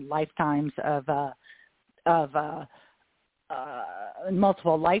serving lifetimes of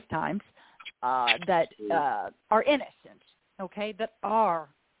multiple lifetimes that are innocent. Okay, that are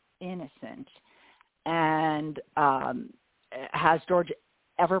innocent. And has George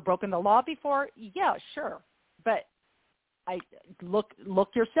ever broken the law before? Yeah, sure. But I look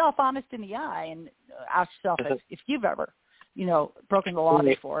yourself honest in the eye and ask yourself if you've ever, you know, broken the law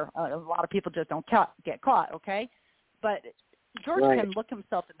before. A lot of people just don't get caught, okay? But George can look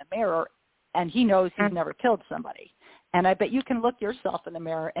himself in the mirror, and he knows he's never killed somebody. And I bet you can look yourself in the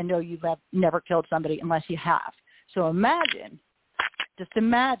mirror and know you've never killed somebody unless you have. So imagine Just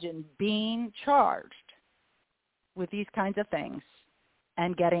imagine being charged with these kinds of things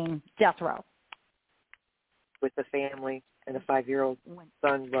and getting death row. With the family and a 5-year-old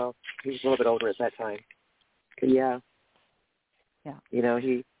son. Well, he was a little bit older at that time. But yeah. You know,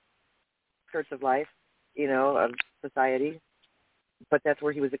 he skirts of life, you know, of society, but that's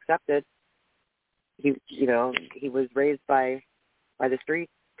where he was accepted. He was raised by the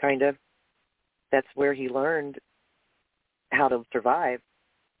streets, kind of. That's where he learned how to survive.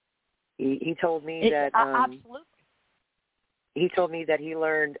 He told me that absolutely. He told me that he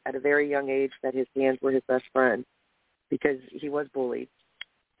learned at a very young age that his hands were his best friend because he was bullied,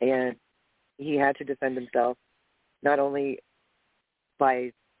 and he had to defend himself, not only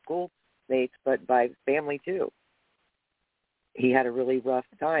by schoolmates but by family too. He had a really rough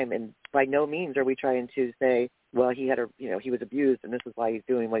time, and by no means are we trying to say, well, he was abused and this is why he's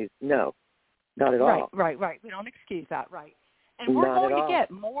doing what he's. No, not at all. Right. We don't excuse that, right? And we're going to get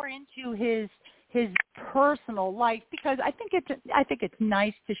more into his personal life because I think it's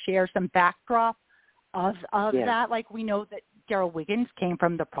nice to share some backdrop of that. Like, we know that Daryl Wiggins came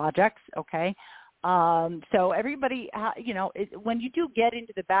from the projects, okay? So everybody, when you do get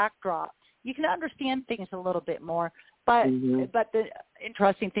into the backdrop, you can understand things a little bit more. But the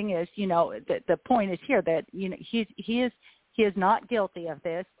interesting thing is, the point is here that he is not guilty of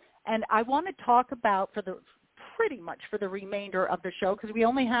this. And I want to talk about pretty much for the remainder of the show, because we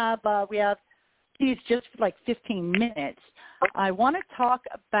only have these just for like 15 minutes. I want to talk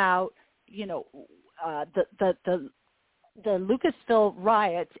about the Lucasville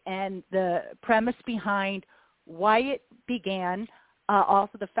riots and the premise behind why it began.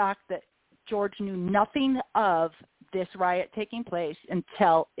 Also the fact that George knew nothing of this riot taking place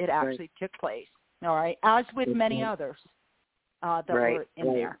until it actually took place. All right, as with many others that were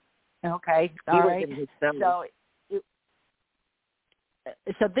in there. Okay, all right.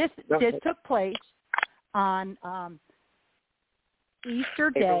 So this took place on Easter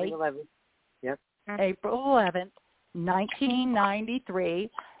Day, April 11th,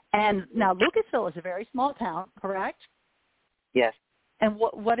 1993. And now Lucasville is a very small town, correct? Yes. And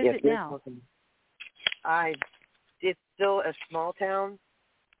what is it now? It's still a small town.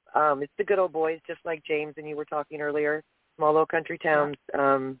 It's the good old boys, just like James and you were talking earlier. Small little country towns.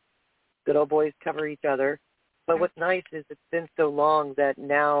 Good old boys cover each other. But what's nice is it's been so long that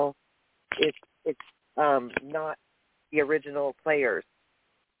now it's not the original players,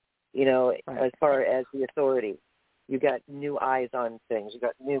 as far as the authority. You got new eyes on things. You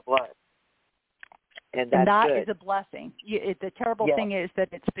got new blood. And that is a blessing. The terrible thing is that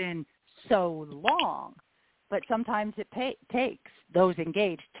it's been so long, but sometimes it takes those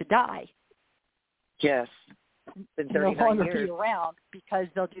engaged to die. Yes. Been 39 no longer years. Be around because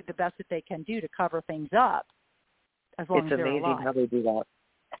they'll do the best that they can do to cover things up. As long it's as they're amazing alive. How they do that.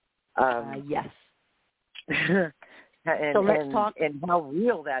 Yes. So let's talk. And how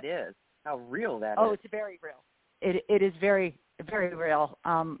real that is. Oh, it's very real. It is very, very real.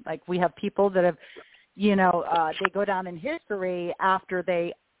 Like, we have people that have, they go down in history after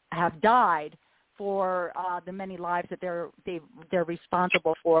they have died for the many lives that they're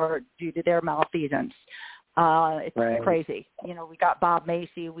responsible for due to their malfeasance. It's crazy. We got Bob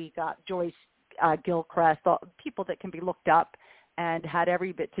Macy, we got Joyce Gilchrist, people that can be looked up and had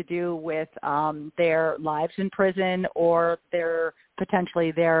every bit to do with their lives in prison or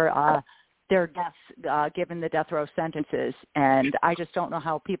potentially their deaths, given the death row sentences. And I just don't know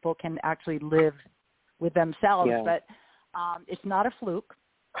how people can actually live with themselves. Yeah. But it's not a fluke.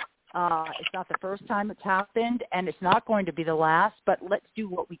 It's not the first time it's happened, and it's not going to be the last. But let's do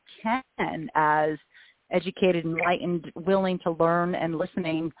what we can as educated, enlightened, willing to learn and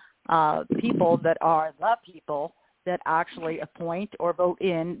listening people that are the people that actually appoint or vote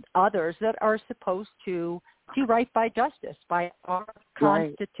in others that are supposed to do right by justice, by our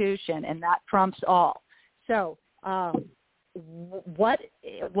Constitution, and that trumps all. So what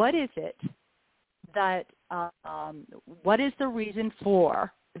is it that, what is the reason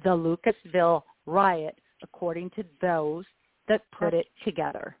for the Lucasville riot, according to those that put it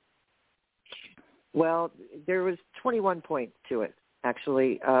together? Well, there was 21 points to it,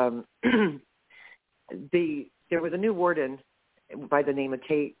 actually. There was a new warden by the name of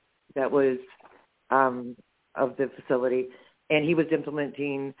Tate that was of the facility, and he was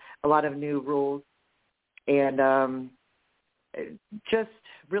implementing a lot of new rules and just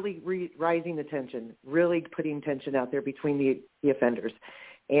really rising the tension, really putting tension out there between the offenders.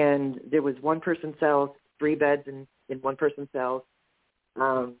 And there was one-person cells, 3 beds in one-person cells,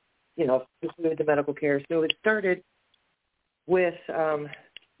 pursuant to medical care. So it started with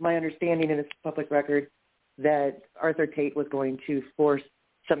my understanding in this public record that Arthur Tate was going to force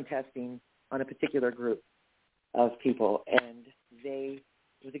some testing on a particular group of people, and it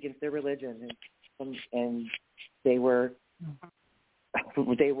was against their religion, and they were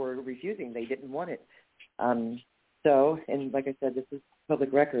refusing. They didn't want it. So, and like I said, this is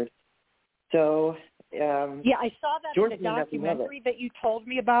public record. So, yeah, I saw that George in the documentary that you told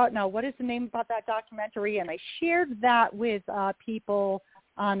me about. Now, what is the name about that documentary? And I shared that with people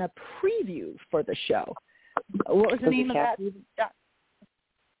on a preview for the show. What was the name of that?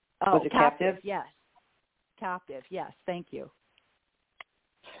 Was it Captive? Yes. Captive, yes. Thank you.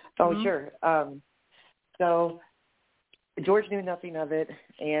 Oh, sure. So George knew nothing of it,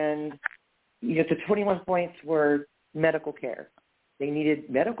 and the 21 points were medical care. They needed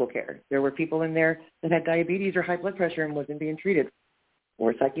medical care. There were people in there that had diabetes or high blood pressure and wasn't being treated,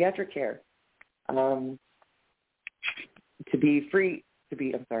 or psychiatric care. To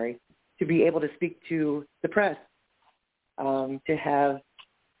be able to speak to the press, to have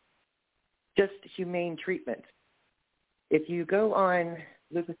just humane treatment. If you go on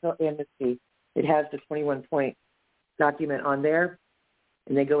Lucasville Amnesty, it has the 21-point document on there,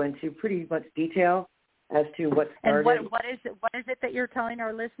 and they go into pretty much detail as to what started. And what is it that you're telling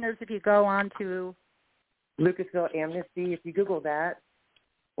our listeners if you go on to Lucasville Amnesty? If you Google that,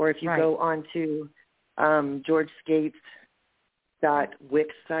 or if you go on to George Skates'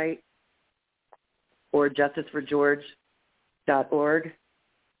 .wix site or justiceforgeorge.org,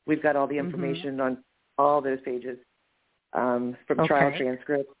 we've got all the information on all those pages, from trial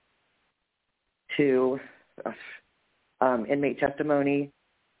transcripts to inmate testimony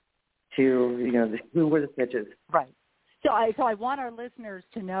to, who were the snitches. Right. So I want our listeners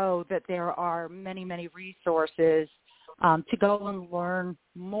to know that there are many, many resources to go and learn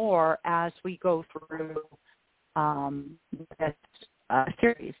more as we go through this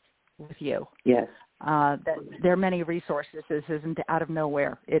series with you. Yes. There are many resources. This isn't out of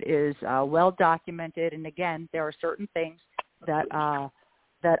nowhere. It is well documented, and again, there are certain things that are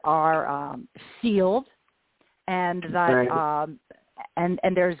sealed, and that and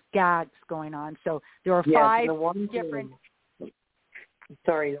there's gags going on. So there are five different.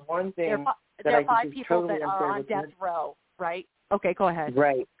 Sorry, the one thing there are five people that are on death row, right? Okay, go ahead.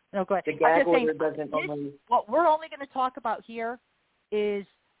 Right. No, go ahead. The gag order doesn't only. What we're only going to talk about here is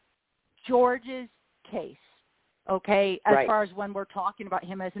George's case, okay, as far as when we're talking about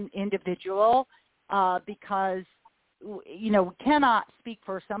him as an individual, because, we cannot speak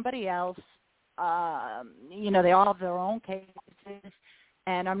for somebody else. They all have their own cases,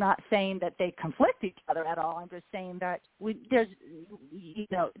 and I'm not saying that they conflict each other at all. I'm just saying that you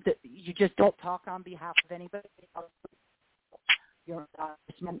just don't talk on behalf of anybody else. Your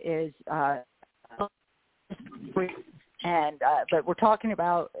endorsement is free. And but we're talking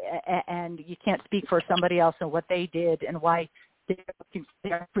about, and you can't speak for somebody else and what they did and why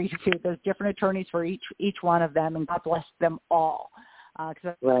they're free to sue. There's different attorneys for each one of them, and God bless them all,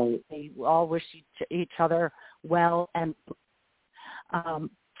 because they all wish each other well. And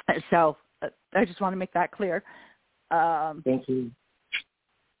so I just want to make that clear. Thank you.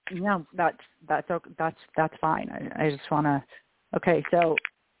 No, that's fine. I just want to. Okay, so.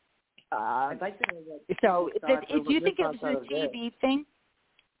 I'd like to know if you think it was a TV thing?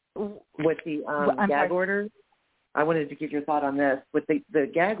 With the gag order, I wanted to get your thought on this. With the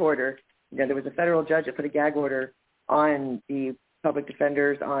gag order, there was a federal judge that put a gag order on the public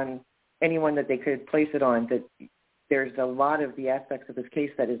defenders, on anyone that they could place it on, that there's a lot of the aspects of this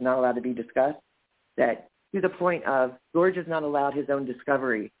case that is not allowed to be discussed, that to the point of George is not allowed his own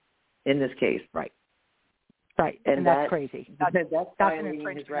discovery in this case. Right. Right, and that's crazy. That's an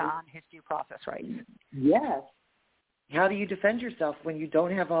infringement on his due process rights. Yes. How do you defend yourself when you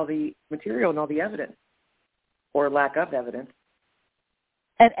don't have all the material and all the evidence, or lack of evidence?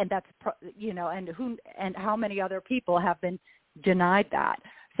 And that's and how many other people have been denied that?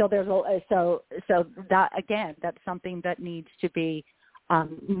 So there's so that again, that's something that needs to be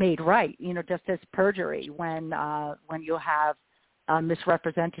made right. Just as perjury when you have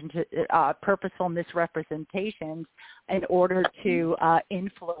purposeful misrepresentations in order to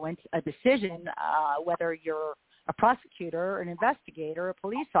influence a decision, whether you're a prosecutor, an investigator, a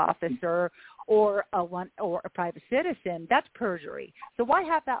police officer, or a private citizen. That's perjury. So why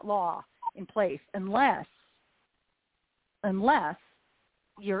have that law in place unless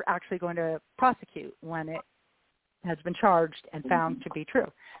you're actually going to prosecute when it has been charged and found to be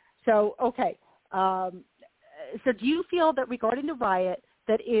true? So, okay. So do you feel that regarding the riot,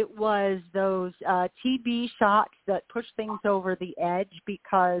 that it was those TV shots that pushed things over the edge?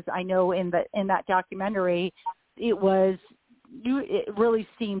 Because I know in that documentary, it was it really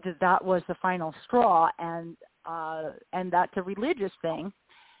seemed that was the final straw, and that's a religious thing,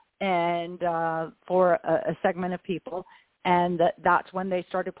 and for a segment of people, and that's when they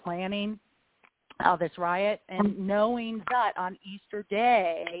started planning this riot, and knowing that on Easter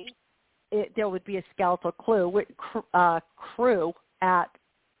Day there would be a skeletal crew at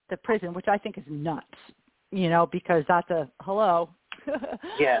the prison, which I think is nuts, because that's a hello.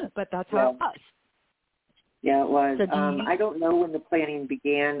 Yeah. But that's how it was. Yeah, it was. So I don't know when the planning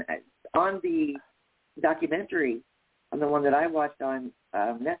began. On the documentary, on the one that I watched on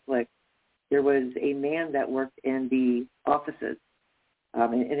Netflix, there was a man that worked in the offices,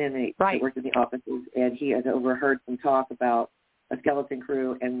 an inmate that worked in the offices, and he had overheard some talk about a skeleton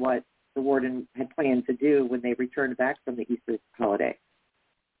crew and what the warden had planned to do when they returned back from the Easter holiday.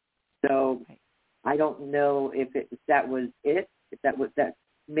 So I don't know if that was it, if that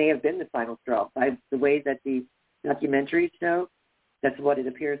may have been the final straw. By the way that the documentaries show, that's what it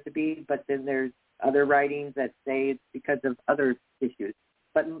appears to be. But then there's other writings that say it's because of other issues.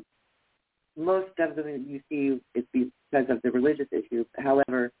 But most of them you see it's because of the religious issue.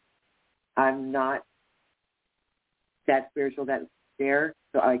 However, I'm not that spiritual that's there,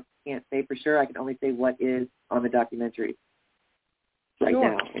 so I can't say for sure. I can only say what is on the documentary right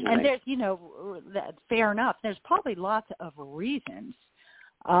now. And there's, fair enough. There's probably lots of reasons,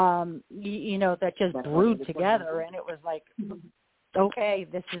 that just brewed together, and it was like, okay,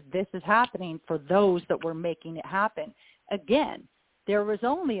 this is happening for those that were making it happen. Again, there was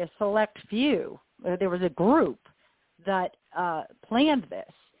only a select few. There was a group that planned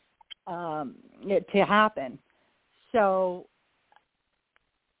this to happen. So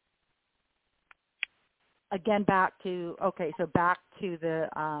again, back to the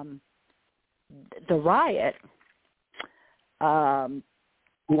riot.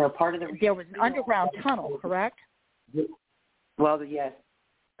 Part of there was an underground tunnel, correct? Well, yes.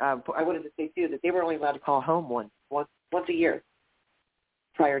 I wanted to say too that they were only allowed to call home once a year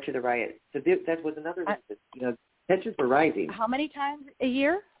prior to the riot. So that was another reason. Tensions were rising. How many times a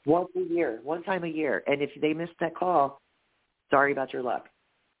year? Once a year, one time a year. And if they missed that call, sorry about your luck.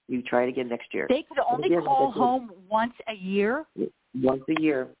 You try it again next year. They could only call home once a year? Once a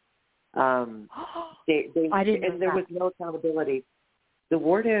year. I didn't know and there was no accountability. The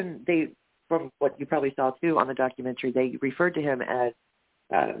warden, from what you probably saw too on the documentary, they referred to him as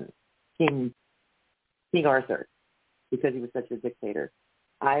King Arthur because he was such a dictator.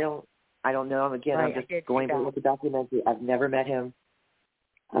 I don't know. Again, I'm just going by the documentary. I've never met him,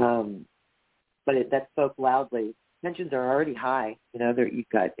 but that spoke loudly. Tensions are already high. You've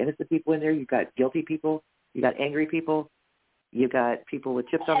got innocent people in there. You've got guilty people. You've got angry people. You've got people with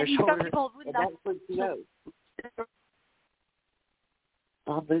chips on their shoulders. And that's what he knows.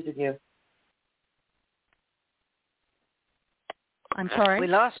 I'm losing you. I'm sorry. We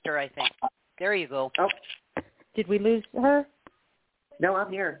lost her, I think. There you go. Oh. Did we lose her? No,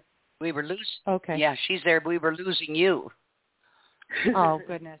 I'm here. We were losing. Okay. Yeah, she's there. We were losing you. Oh,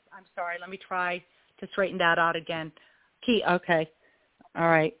 goodness. I'm sorry. Let me try to straighten that out again. Okay. All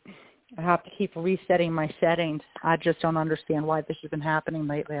right. I have to keep resetting my settings. I just don't understand why this has been happening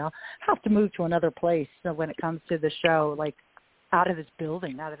lately. I'll have to move to another place when it comes to the show, like out of this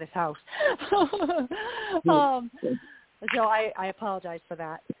building, out of this house. So I apologize for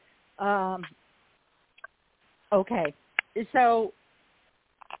that. Okay. So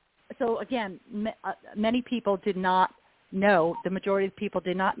again, many people did not know, the majority of people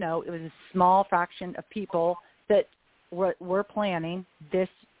did not know. It was a small fraction of people that were planning this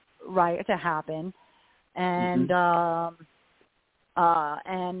riot to happen. And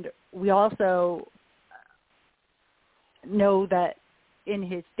and we also know that in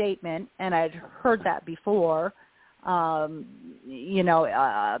his statement, and I'd heard that before, but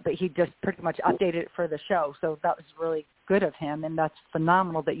he just pretty much updated it for the show. So that was really good of him, and that's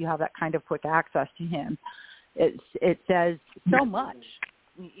phenomenal that you have that kind of quick access to him. It says so much,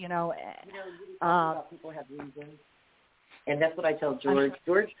 people have reasons, and that's what I tell George.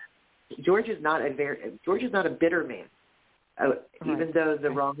 George is not a bitter man. Even though the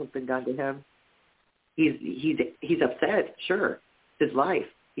wrong has been done to him, he's upset. Sure, it's his life.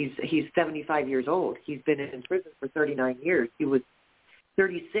 He's 75 years old. He's been in prison for 39 years. He was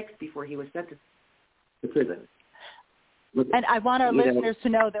 36 before he was sentenced to prison. And I want our listeners to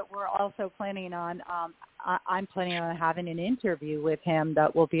know that we're also planning on, I'm planning on having an interview with him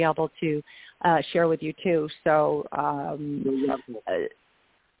that we'll be able to share with you too. So,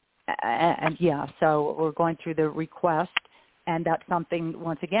 so we're going through the request, and that's something,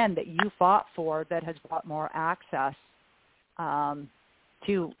 once again, that you fought for that has brought more access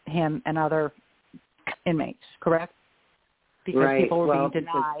to him and other inmates, correct? because people were being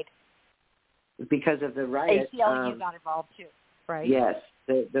denied. Because of the riot. ACLU got involved too, right? Yes.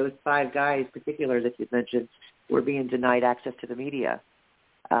 Those 5 guys in particular that you mentioned were being denied access to the media.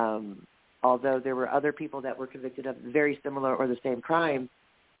 Although there were other people that were convicted of very similar or the same crime,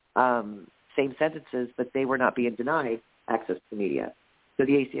 same sentences, but they were not being denied access to the media. So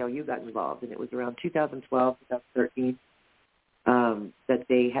the ACLU got involved, and it was around 2012, 2013 that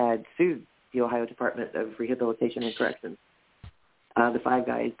they had sued the Ohio Department of Rehabilitation and Corrections, the 5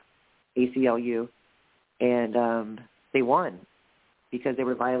 guys, ACLU, and they won because they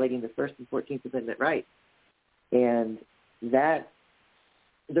were violating the First and 14th Amendment rights. And that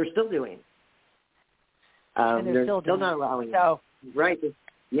they're still doing. And they're still not allowing it. So. Right.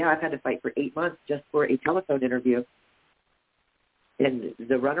 Yeah, I've had to fight for 8 months just for a telephone interview. And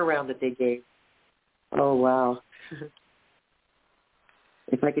the runaround that they gave, oh, wow.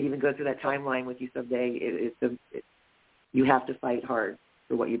 If I could even go through that timeline with you someday, you have to fight hard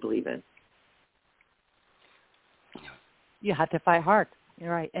for what you believe in. You have to fight hard.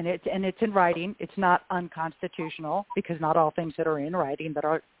 You're right. And it's in writing. It's not unconstitutional, because not all things that are in writing that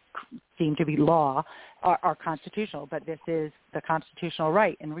are seem to be law are constitutional, but this is the constitutional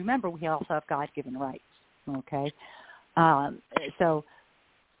right. And remember, we also have God-given rights. Okay, so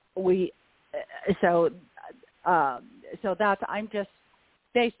that's, I'm just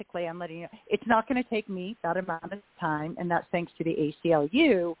basically, I'm letting you know, it's not going to take me that amount of time, and that's thanks to the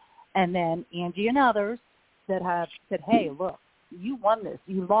ACLU and then Angie and others that have said, hey, look, you won this,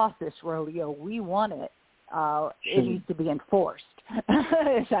 you lost this rodeo, we won it. It needs to be enforced,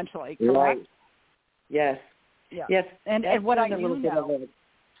 essentially, correct? Right. Yes. Yeah. Yes. And what I do know,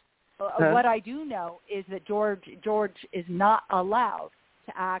 what I do know is that George is not allowed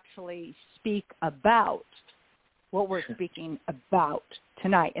to actually speak about what we're speaking about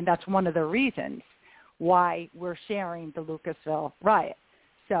tonight, and that's one of the reasons why we're sharing the Lucasville riot.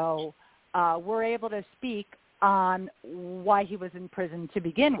 So we're able to speak on why he was in prison to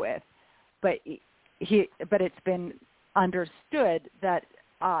begin with, but it's been understood that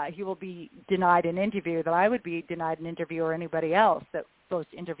he will be denied an interview, that I would be denied an interview, or anybody else that goes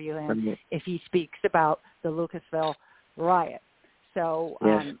to interview him if he speaks about the Lucasville riot. So,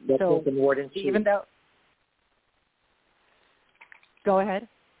 so even though, go ahead.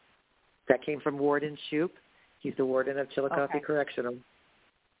 That came from Warden Shoup. He's the warden of Chillicothe Correctional.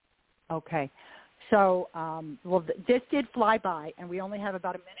 Okay. So, well, this did fly by, and we only have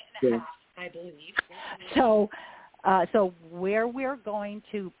about a minute and a half, I believe. So, where we're going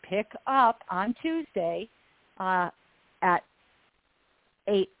to pick up on Tuesday at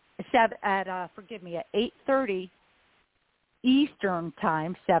 8:30 Eastern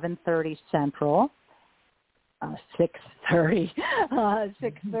Time, 7:30 Central, 6:30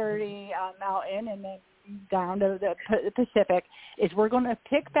 Mountain, and then down to the Pacific, is we're going to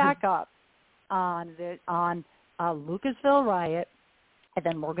pick back up on Lucasville riot, and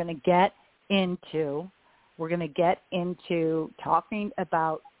then we're going to get into talking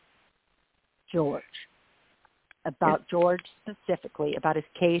about George specifically, about his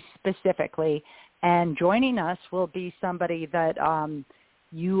case specifically. And joining us will be somebody that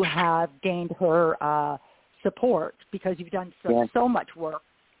you have gained her support, because you've done so much work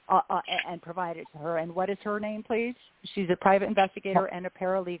and provided to her. And what is her name, please? She's a private investigator and a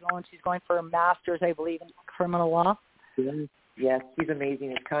paralegal, and she's going for a master's, I believe, in criminal law. Yes, she's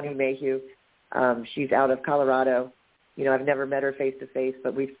amazing. It's Connie Mayhew. She's out of Colorado. You know, I've never met her face to face,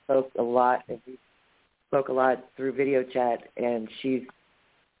 but we spoke a lot, and we spoke a lot through video chat, and she's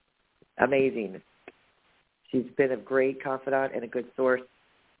amazing. She's been a great confidant and a good source,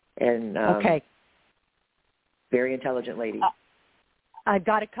 and very intelligent lady. I've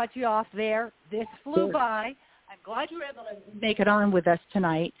got to cut you off there. This flew by. I'm glad you were able to make it on with us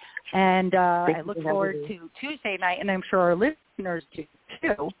tonight, and I look forward to Tuesday night, and I'm sure our listeners do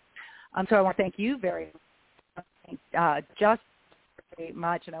too. So I want to thank you very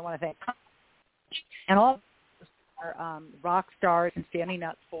much, and I want to thank and all our rock stars and standing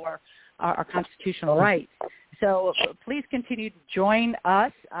up for our constitutional rights. So please continue to join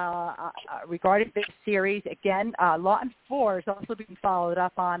us regarding this series. Again, Law and 4 is also being followed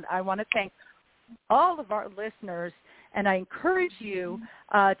up on. I want to thank all of our listeners, and I encourage you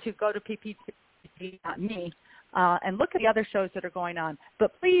to go to pptv.me and look at the other shows that are going on.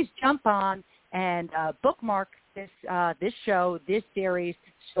 But please jump on and bookmark this show, this series,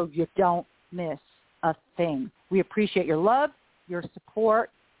 so you don't miss a thing. We appreciate your love, your support,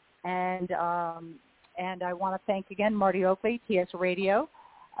 and I want to thank again Marty Oakley, TS Radio,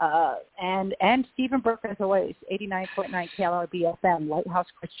 and Stephen Burke, as always, 89.9 KLRB FM, Lighthouse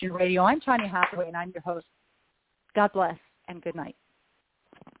Christian Radio. I'm Tanya Hathaway, and I'm your host. God bless. and good night.